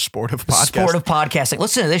 The sport of The podcasting. sport of podcasting.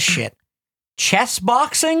 Listen to this shit. Chess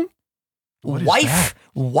boxing. What is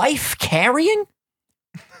Wife carrying.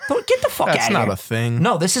 Don't get the fuck out of here. That's not a thing.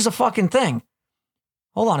 No, this is a fucking thing.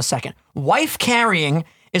 Hold on a second. Wife carrying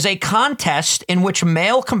is a contest in which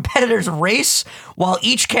male competitors race while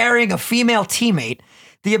each carrying a female teammate.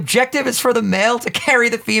 The objective is for the male to carry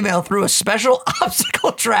the female through a special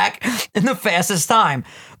obstacle track in the fastest time.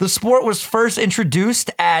 The sport was first introduced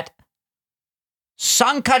at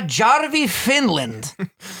Sankajärvi, Finland.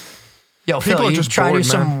 Yo, People Phil, are you just try to do bored,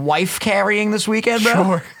 some wife carrying this weekend, bro?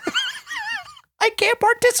 Sure. I can't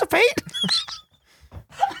participate.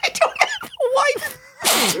 I don't have a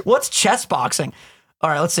wife. What's chess boxing? All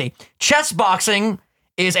right, let's see. Chess boxing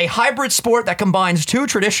is a hybrid sport that combines two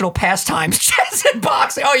traditional pastimes, chess and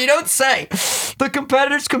boxing. Oh, you don't say. The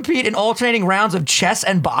competitors compete in alternating rounds of chess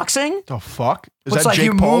and boxing. The fuck? Is What's that like you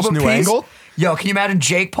Jake move Paul's a new piece? angle? Yo, can you imagine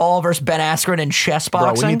Jake Paul versus Ben Askren in chess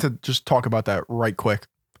boxing? Bro, we need to just talk about that right quick.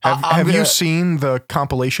 I'm Have gonna- you seen the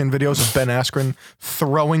compilation videos of Ben Askren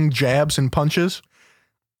throwing jabs and punches?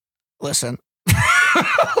 Listen.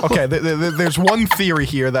 Okay, there's one theory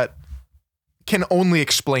here that can only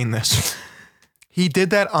explain this. He did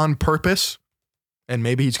that on purpose, and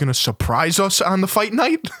maybe he's going to surprise us on the fight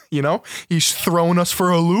night. You know, he's throwing us for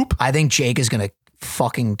a loop. I think Jake is going to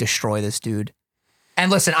fucking destroy this dude. And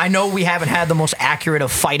listen, I know we haven't had the most accurate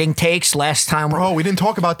of fighting takes last time. Bro, we didn't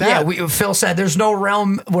talk about that. Yeah, Phil said there's no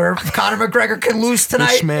realm where Conor McGregor can lose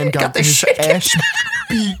tonight. This man got the his shit ass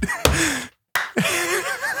beat.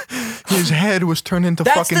 His head was turned into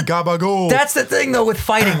fucking gabagool. That's the thing, though, with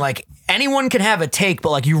fighting. Like, anyone can have a take, but,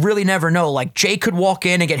 like, you really never know. Like, Jake could walk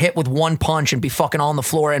in and get hit with one punch and be fucking on the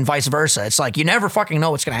floor and vice versa. It's like, you never fucking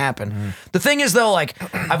know what's going to happen. The thing is, though, like,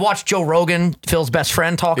 I've watched Joe Rogan, Phil's best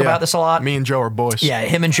friend, talk about this a lot. Me and Joe are boys. Yeah,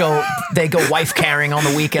 him and Joe, they go wife carrying on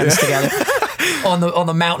the weekends together. On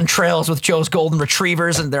the mountain trails with Joe's golden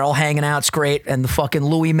retrievers, and they're all hanging out. It's great. And the fucking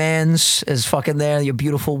Louis Mans is fucking there. Your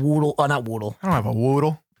beautiful Woodle. Oh, not Woodle. I don't have a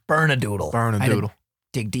woodle. Bernadoodle. Bernadoodle. I didn't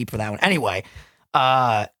dig deep for that one. Anyway,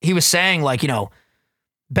 he was saying, like, you know,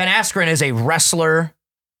 Ben Askren is a wrestler,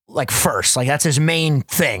 like first, like that's his main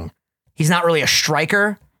thing. He's not really a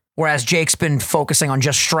striker, whereas Jake's been focusing on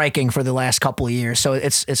just striking for the last couple of years. So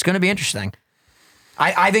it's going to be interesting.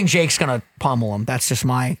 I think Jake's going to pummel him. That's just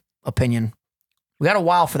my opinion. We got a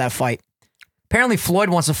while for that fight. Apparently Floyd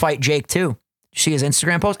wants to fight Jake too. You see his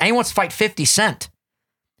Instagram post? And he wants to fight 50 Cent.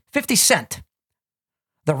 50 Cent.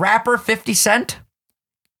 The rapper 50 Cent.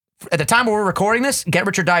 At the time we're recording this, Get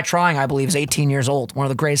Rich or Die Trying, I believe, is 18 years old. One of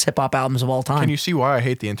the greatest hip-hop albums of all time. Can you see why I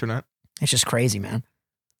hate the internet? It's just crazy, man.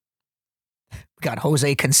 We got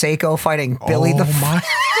Jose Canseco fighting Billy the... Oh, my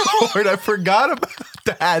Lord, I forgot about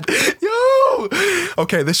that. Yo!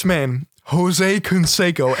 Okay, this man, Jose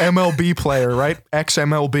Canseco, MLB player, right?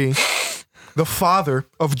 Ex-MLB. The father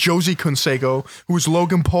of Josie Canseco, who is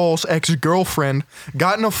Logan Paul's ex-girlfriend,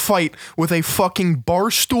 got in a fight with a fucking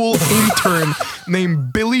Barstool intern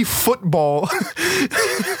named Billy Football.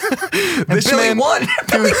 This Billy man won.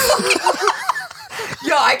 Billy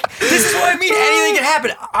Yo, this is what I mean. Anything can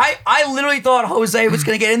happen. I literally thought Jose was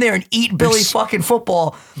going to get in there and eat Billy fucking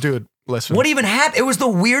Football. Dude, listen. What even happened? It was the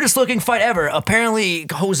weirdest looking fight ever. Apparently,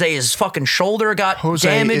 Jose's fucking shoulder got damaged.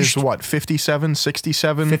 Jose is what, 57,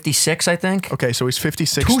 67? 56, I think. Okay, so he's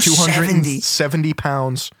 56, 270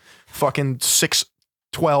 pounds, fucking 6'12".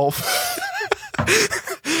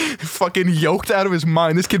 Fucking yoked out of his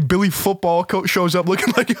mind. This kid Billy Football shows up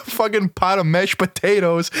looking like a fucking pot of mashed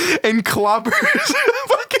potatoes and clobbers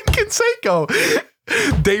fucking Canseco.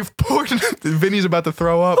 Dave Portnoy. Vinny's about to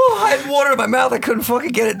throw up. Oh, I had water in my mouth. I couldn't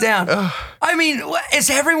fucking get it down. I mean, is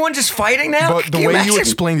everyone just fighting now? But the way you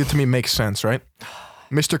explained it to me makes sense, right?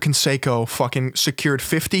 Mr. Canseco fucking secured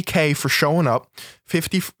 $50K for showing up,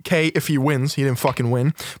 $50K if he wins. He didn't fucking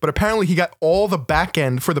win. But apparently he got all the back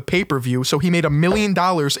end for the pay-per-view, so he made $1 million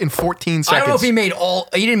in 14 seconds. I don't know if he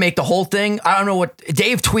didn't make the whole thing. I don't know what,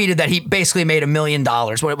 Dave tweeted that he basically made $1 million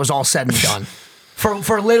when it was all said and done.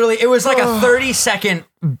 For literally, it was like a 30-second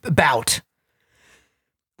bout.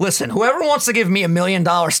 Listen, whoever wants to give me $1 million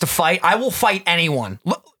to fight, I will fight anyone.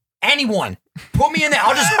 Anyone. Put me in there.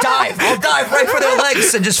 I'll just dive. I'll dive right for their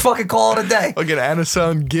legs and just fucking call it a day. Look at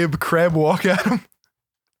Anasan Gibb crab walk at him.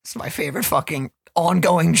 It's my favorite fucking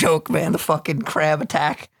ongoing joke, man. The fucking crab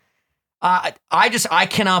attack. I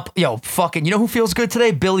cannot, fucking, you know who feels good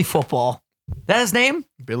today? Billy Football. That his name?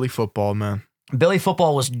 Billy Football, man. Billy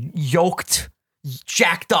Football was yoked,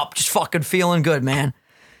 jacked up, just fucking feeling good, man.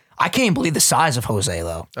 I can't believe the size of Jose,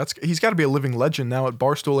 though. He's got to be a living legend now at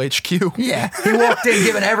Barstool HQ. Yeah. He walked in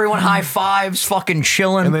giving everyone high fives, fucking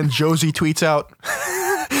chilling. And then Josie tweets out,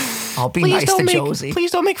 I'll be nice to Josie.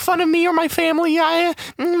 Please don't make fun of me or my family.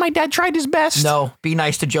 My dad tried his best. No, be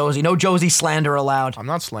nice to Josie. No Josie slander allowed. I'm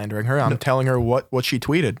not slandering her. I'm telling her what she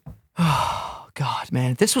tweeted. Oh, God,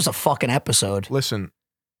 man. This was a fucking episode. Listen,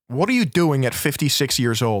 what are you doing at 56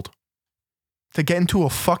 years old? To get into a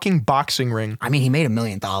fucking boxing ring. I mean, he made $1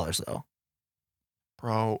 million, though.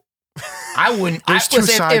 Bro. I wouldn't. There's two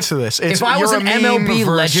sides to this. If I was an MLB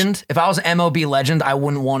legend, I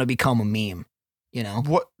wouldn't want to become a meme. You know?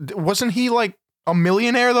 What? Wasn't he like a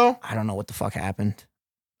millionaire, though? I don't know what the fuck happened.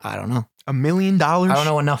 I don't know. $1 million? I don't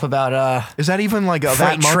know enough about Is that even like a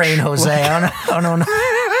Freight Train Jose? I don't know.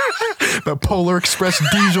 The Polar Express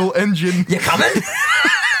diesel engine. You coming?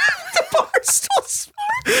 The Barstool Smart.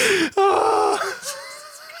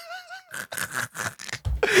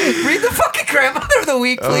 Read the fucking grandmother of the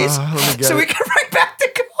week, please. So we can write back to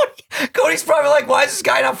Cody. Cody's probably like, why is this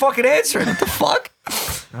guy not fucking answering? What the fuck?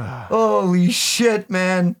 Holy shit,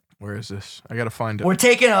 man. Where is this? I gotta find it. We're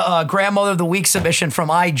taking a grandmother of the week submission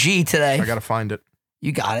from IG today. I gotta find it.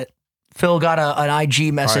 You got it. Phil got an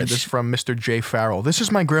IG message. All right, this is from Mr. J. Farrell. This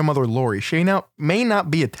is my grandmother, Lori. She may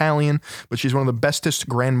not be Italian, but she's one of the bestest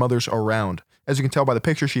grandmothers around. As you can tell by the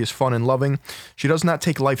picture, she is fun and loving. She does not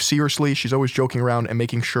take life seriously. She's always joking around and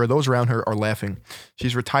making sure those around her are laughing.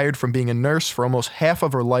 She's retired from being a nurse for almost half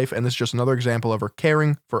of her life, and this is just another example of her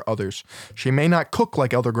caring for others. She may not cook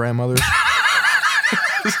like other grandmothers.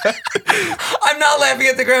 I'm not laughing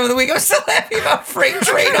at the grandmother of the week. I'm still laughing about Freight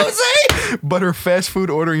Train Jose. But her fast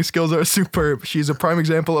food ordering skills are superb. She's a prime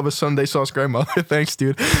example of a Sunday sauce grandmother. Thanks,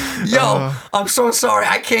 dude. Yo, I'm so sorry.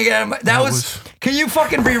 I can't get out of my... That was... Can you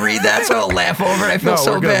fucking reread that so I'll laugh over it? I feel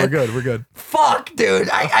so bad. We're good. Fuck, dude.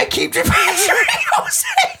 I keep just picturing Jose.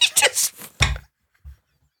 Just...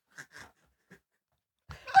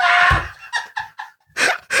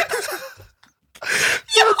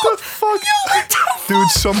 What the fuck? Dude,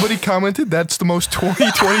 somebody commented that's the most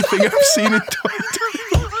 2020 thing I've seen in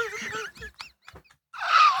 2020.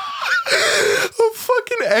 A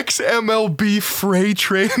fucking ex-MLB Freight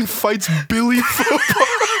Train fights Billy Football.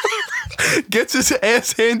 gets his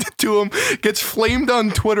ass handed to him, gets flamed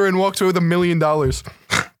on Twitter, and walks away with $1 million.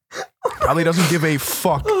 Probably doesn't give a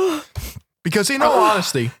fuck. Because in all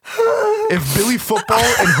honesty, if Billy Football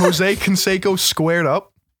and Jose Canseco squared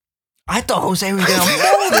up, I thought Jose was gonna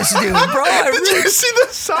know this dude, bro. Did you see the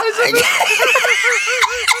size of it?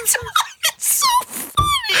 It's so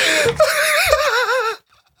funny.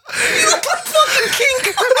 You look like fucking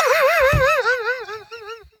King Kong.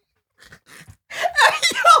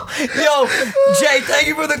 Yo, Jay, thank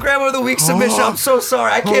you for the Grandma of the Week submission. I'm so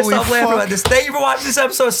sorry. I can't stop laughing about this. Thank you for watching this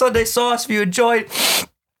episode of Sunday Sauce. If you enjoyed,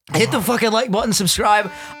 hit the fucking like button,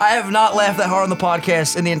 subscribe. I have not laughed that hard on the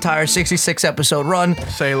podcast in the entire 66 episode run.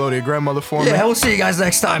 Say hello to your grandmother for me. Yeah, we'll see you guys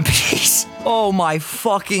next time. Peace. Oh my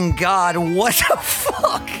fucking God. What the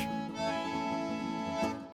fuck?